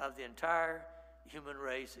of the entire human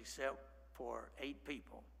race except for 8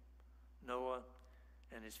 people, Noah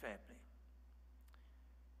and his family.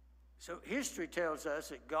 So history tells us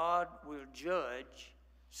that God will judge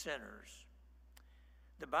sinners.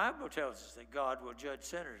 The Bible tells us that God will judge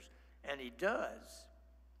sinners, and he does.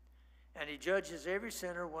 And he judges every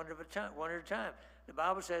sinner one at a time. The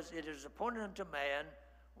Bible says it is appointed unto man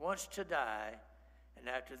once to die, and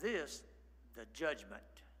after this, the judgment.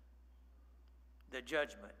 The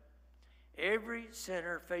judgment. Every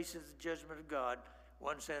sinner faces the judgment of God,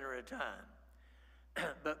 one sinner at a time.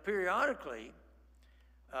 But periodically,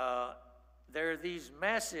 there are these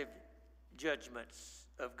massive judgments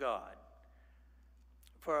of God.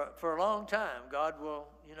 For a long time, God will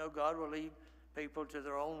lead people to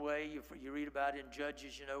their own way. You read about in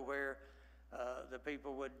Judges, where the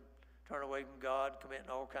people would turn away from God, committing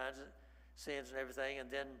all kinds of sins and everything, and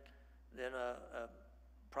then a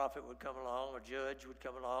prophet would come along, or judge would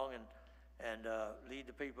come along, and lead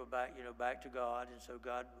the people back to God, and so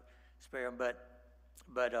God would spare them.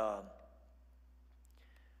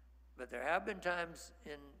 But there have been times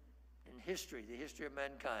in history, the history of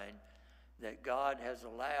mankind, that God has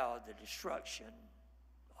allowed the destruction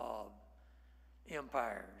of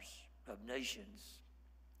empires, of nations.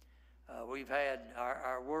 We've had,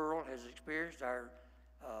 our world has experienced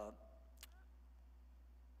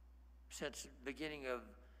since the beginning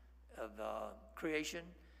of creation,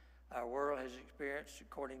 our world has experienced,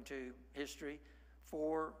 according to history,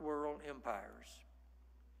 4 world empires.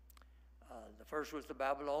 The first was the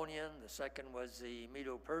Babylonian, the second was the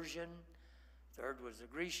Medo-Persian, third was the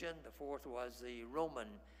Grecian, the fourth was the Roman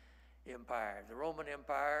Empire. The Roman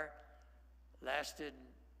Empire lasted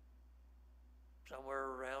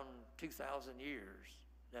somewhere around 2,000 years.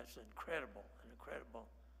 That's an incredible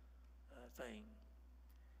thing.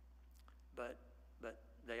 But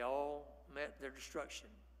they all met their destruction.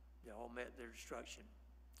 They all met their destruction.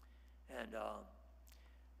 And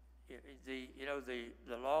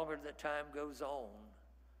the longer the time goes on,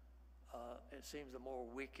 it seems the more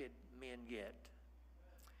wicked men get.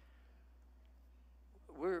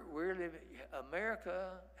 We're living.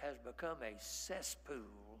 America has become a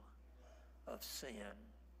cesspool of sin.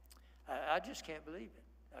 I just can't believe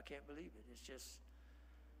it. I can't believe it.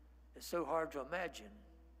 It's so hard to imagine.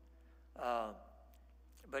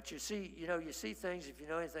 But you see things, if you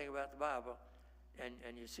know anything about the Bible,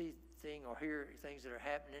 and you see things or hear things that are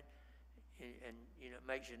happening, and you know, it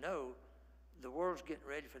makes you know the world's getting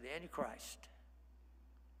ready for the Antichrist.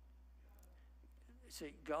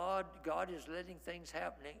 See, God is letting things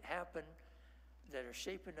happen that are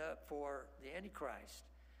shaping up for the Antichrist.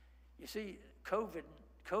 You see, COVID-19,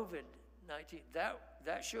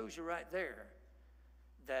 that shows you right there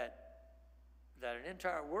that an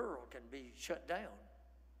entire world can be shut down.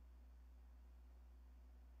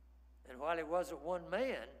 And while it wasn't one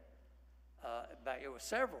man, it was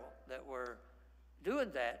several that were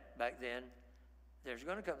doing that back then. There's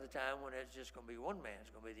going to come the time when it's just going to be one man. It's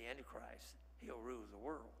going to be the Antichrist. He'll rule the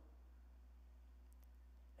world.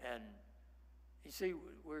 And you see,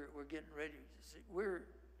 we're getting ready.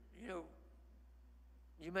 You know,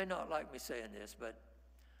 you may not like me saying this, but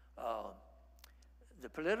the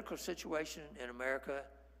political situation in America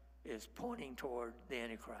is pointing toward the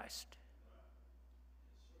Antichrist.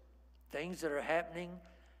 Things that are happening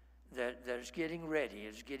that is getting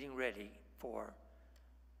ready for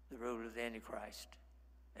the rule of the Antichrist.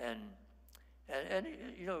 And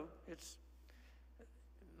you know, it's,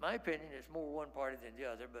 in my opinion, it's more one party than the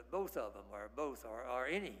other, but both of them are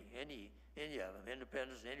any of them,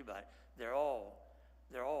 independents, anybody, they're all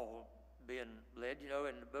being led. You know,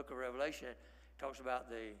 in the book of Revelation, it talks about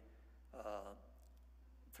the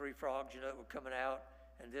three frogs, you know, that were coming out,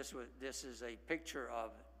 and this is a picture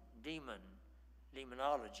of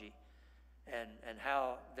demonology, and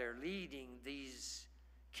how they're leading these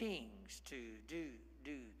kings to do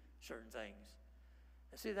certain things.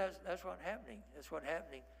 And see, that's what's happening. That's what's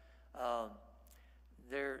happening.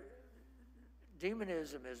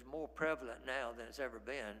 Demonism is more prevalent now than it's ever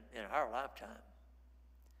been in our lifetime.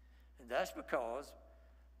 And that's because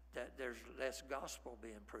that there's less gospel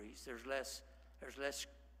being preached. There's less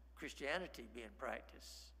Christianity being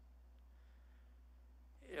practiced.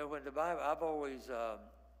 You know, when the Bible, I've always,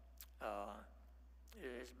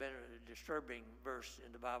 it's been a disturbing verse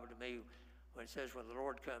in the Bible to me when it says, when the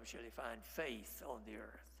Lord comes, shall he find faith on the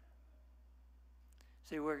earth?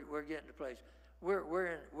 See, we're getting to a place.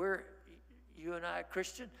 We're you and I,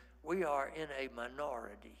 Christian, we are in a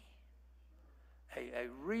minority, a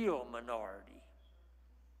real minority.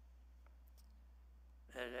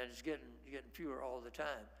 And it's getting fewer all the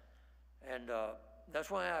time. And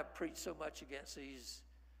that's why I preach so much against these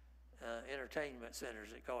entertainment centers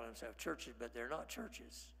that call themselves churches, but they're not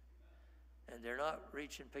churches. And they're not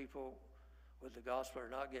reaching people with the gospel,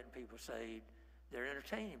 they're not getting people saved. They're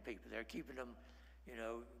entertaining people. They're keeping them, you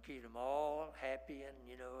know, keeping them all happy and,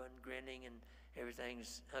 you know, and grinning and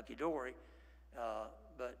everything's hunky-dory.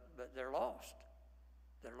 But they're lost.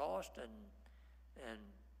 They're lost, and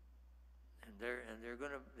they're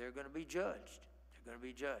gonna be judged. They're gonna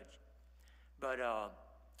be judged. But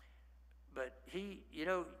he, you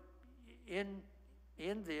know, in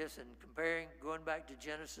this, and comparing, going back to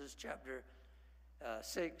Genesis chapter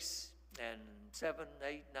 6 and 7,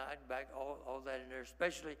 8, 9, back all that in there,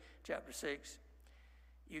 especially chapter 6,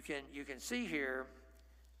 you can see here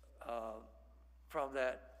from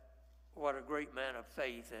that what a great man of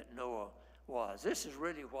faith that Noah was. This is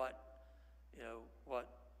really what, you know, what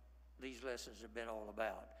these lessons have been all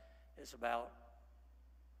about. It's about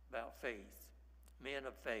faith, men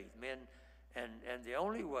of faith, men, and the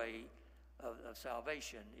only way of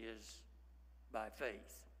salvation is by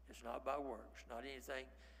faith. It's not by works, not anything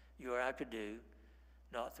you or I could do,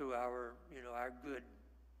 not through our, you know, our good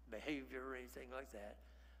behavior or anything like that,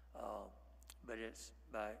 but it's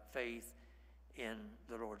by faith in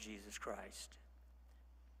the Lord Jesus Christ.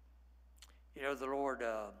 You know, the Lord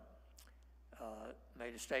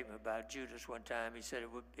made a statement about Judas one time. He said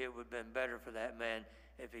it would have been better for that man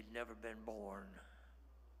if he'd never been born.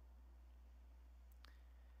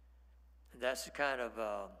 And that's the kind of,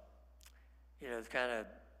 you know, the kind of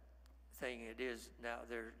thing it is now.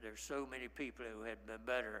 There's so many people who had been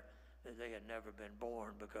better that they had never been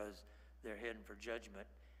born because they're heading for judgment.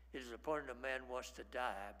 It is appointed a man wants to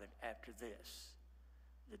die, but after this,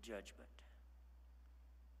 the judgment.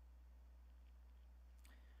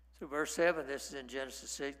 So verse 7, this is in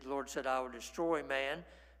Genesis 6. The Lord said, I will destroy man,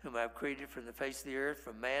 whom I have created from the face of the earth,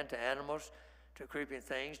 from man to animals, to creeping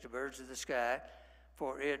things, to birds of the sky,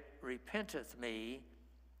 for it repenteth me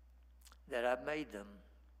that I've made them.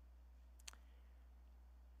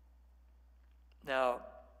 Now,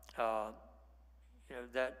 you know,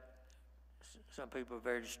 that some people are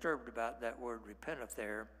very disturbed about that word repenteth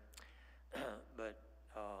there, but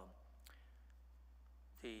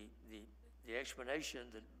the explanation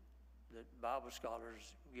that Bible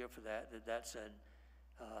scholars give for that's an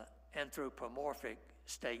anthropomorphic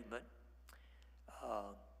statement.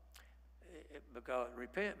 because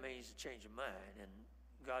repent means to change your mind, and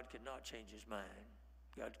God cannot change his mind.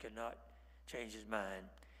 God cannot change his mind.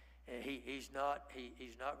 And he's not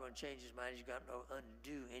going to change his mind. He's got to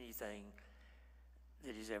undo anything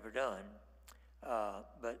that he's ever done.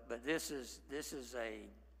 But this is a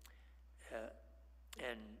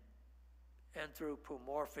an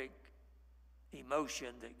anthropomorphic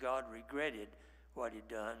emotion that God regretted what he'd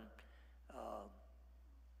done,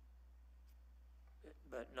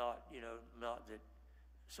 but not that.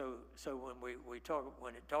 So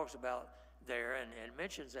when it talks about there and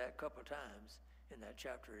mentions that a couple of times in that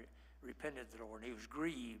chapter, it repented to the Lord and he was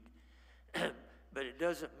grieved, but it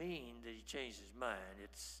doesn't mean that he changed his mind.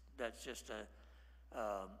 That's just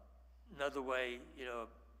another way,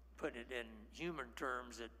 putting it in human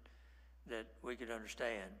terms that we could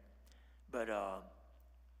understand. But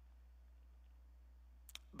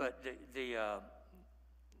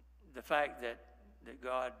the fact that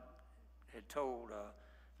God had told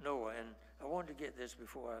Noah, and I wanted to get this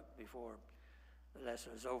before the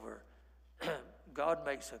lesson is over. God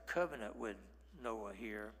makes a covenant with Noah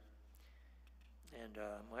here, and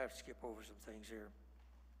I'm gonna have to skip over some things here.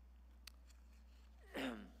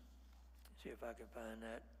 See if I can find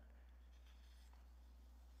that.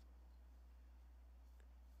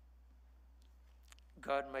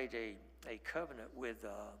 God made a covenant with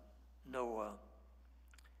Noah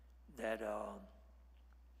that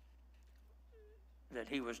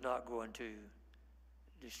he was not going to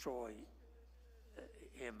destroy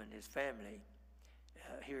him and his family.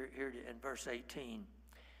 Here in verse 18,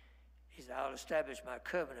 he said, "I'll establish my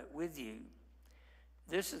covenant with you."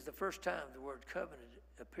 This is the first time the word covenant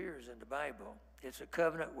appears in the Bible. It's a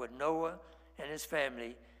covenant with Noah and his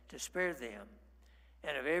family to spare them.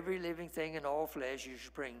 "And of every living thing in all flesh you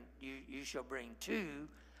shall bring 2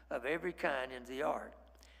 of every kind into the ark."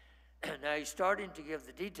 Now he's starting to give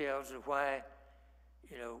the details of why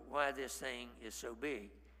this thing is so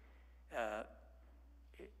big.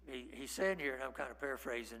 He's saying here, and I'm kind of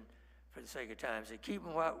paraphrasing for the sake of time, "Say, keep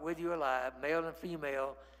them with you alive, male and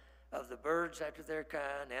female, of the birds after their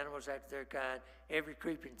kind, animals after their kind, every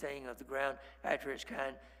creeping thing of the ground after its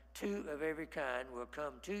kind. 2 of every kind will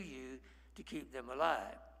come to you to keep them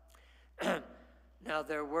alive." Now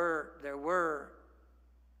there were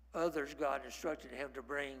others God instructed him to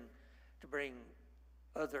bring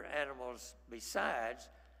other animals besides,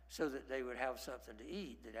 so that they would have something to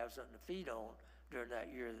eat, they'd have something to feed on during that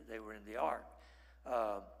year that they were in the ark,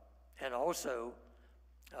 and also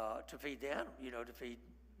to feed to feed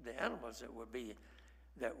the animals that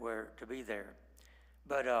were to be there.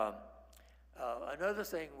 But another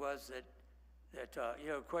thing was that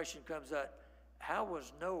a question comes up: how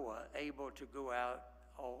was Noah able to go out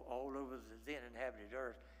all over the then inhabited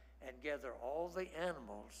earth and gather all the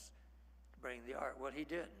animals to bring the ark? Well, he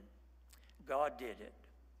didn't. God did it.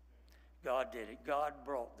 God did it. God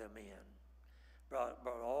brought them in.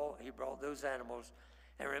 He brought those animals.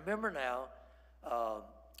 And remember now,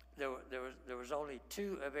 there was only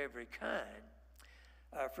 2 of every kind.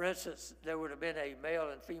 For instance, there would have been a male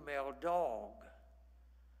and female dog.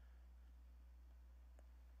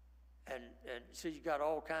 And so you got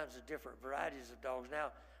all kinds of different varieties of dogs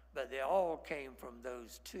now, but they all came from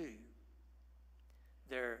those 2.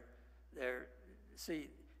 The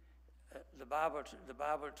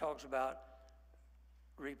Bible talks about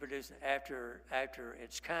reproducing after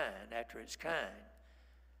its kind,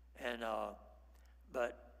 and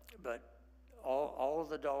but all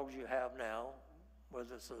the dogs you have now,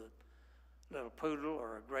 whether it's a little poodle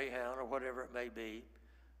or a greyhound or whatever it may be,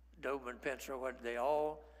 Doberman Pinscher, they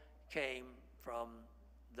all came from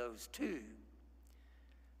those 2.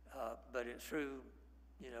 But it's through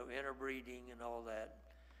interbreeding and all that,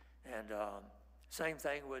 and same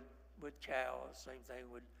thing with cows, same thing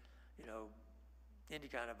with any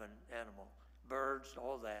kind of an animal, birds,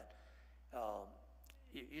 all that.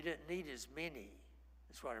 You didn't need as many.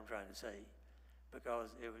 That's what I'm trying to say,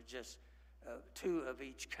 because it was just 2 of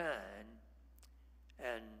each kind,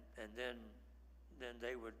 and then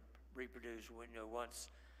they would reproduce once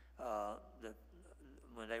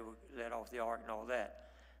when they were let off the ark and all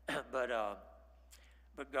that.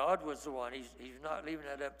 But God was the one. He's not leaving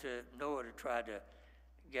that up to Noah to try to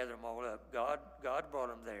gather them all up. God brought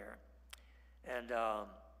them there. And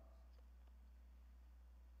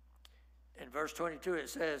in verse 22 it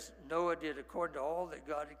says, "Noah did according to all that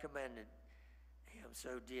God had commanded him,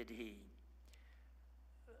 so did he."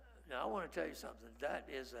 Now I want to tell you something. That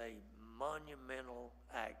is a monumental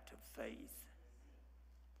act of faith.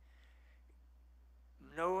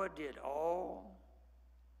 Noah did all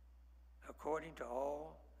according to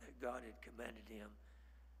all that God had commanded him,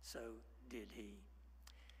 so did he.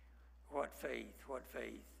 What faith? What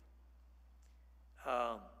faith?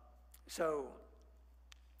 So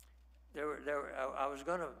I was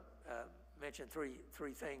going to mention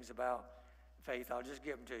three things about faith. I'll just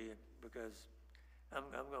give them to you because I'm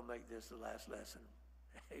going to make this the last lesson,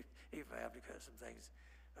 if I have to cut some things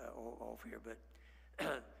off here. But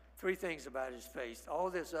three things about his faith. All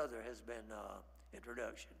this other has been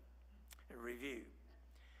introduction and review.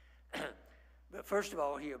 But first of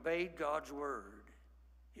all, he obeyed God's word.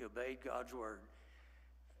 He obeyed God's word.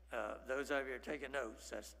 Those of you who are taking notes,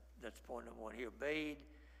 that's point number one. He obeyed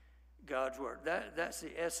God's word. That's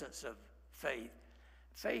the essence of faith.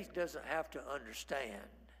 Faith doesn't have to understand.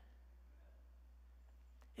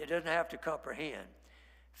 It doesn't have to comprehend.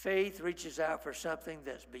 Faith reaches out for something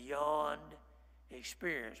that's beyond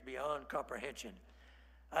experience, beyond comprehension.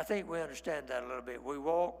 I think we understand that a little bit. We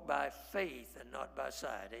walk by faith and not by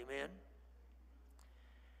sight. Amen?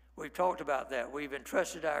 We've talked about that. We've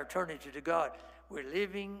entrusted our eternity to God. We're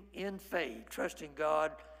living in faith, trusting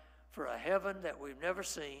God for a heaven that we've never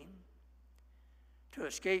seen, to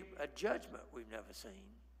escape a judgment we've never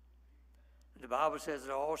seen. The Bible says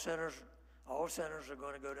that all sinners are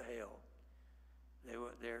going to go to hell.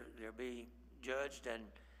 They'll be judged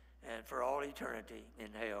and for all eternity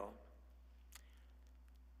in hell.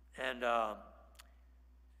 And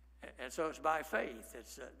so it's by faith.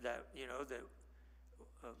 It's that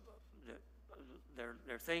there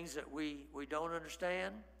are things that we don't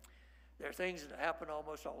understand. There are things that happen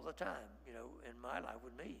almost all the time. In my life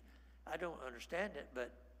with me, I don't understand it,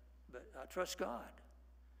 but I trust God.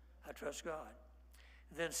 I trust God.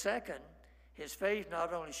 Then second, his faith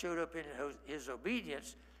not only showed up in his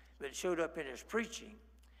obedience, but it showed up in his preaching.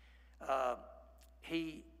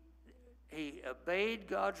 He obeyed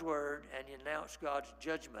God's word and he announced God's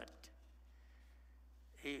judgment.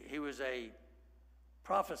 He was a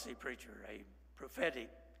prophecy preacher, a prophetic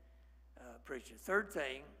preacher. Third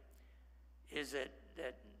thing is that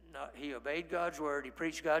he obeyed God's word, he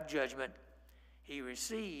preached God's judgment, he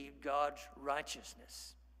received God's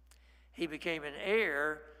righteousness. He became an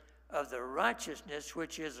heir of the righteousness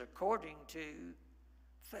which is according to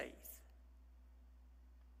faith.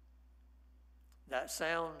 That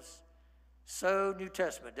sounds so New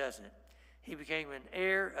Testament, doesn't it? He became an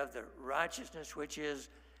heir of the righteousness which is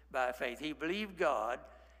by faith. He believed God,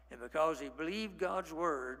 and because he believed God's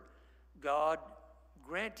word, God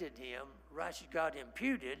granted him righteousness. God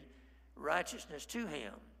imputed righteousness to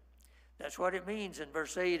him. That's what it means in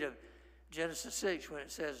verse 8 of Genesis 6 when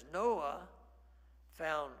it says, Noah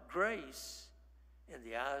found grace in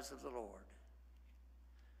the eyes of the Lord.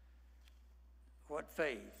 What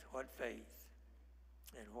faith,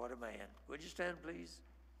 and what a man. Would you stand, please?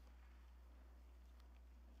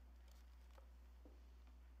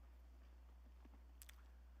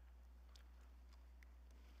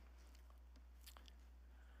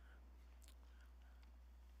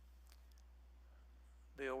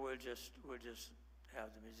 Bill, we'll just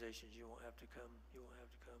have the musicians. You won't have to come. You won't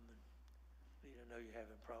have to come and lead. I know you're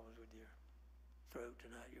having problems with your throat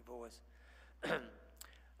tonight, your voice.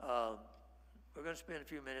 We're going to spend a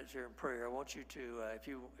few minutes here in prayer. I want you to, if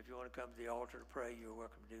you want to come to the altar to pray, you're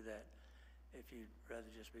welcome to do that. If you'd rather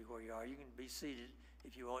just be where you are, you can be seated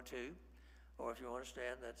if you want to, or if you want to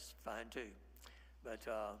stand, that's fine too. But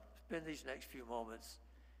spend these next few moments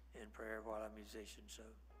in prayer while our musicians so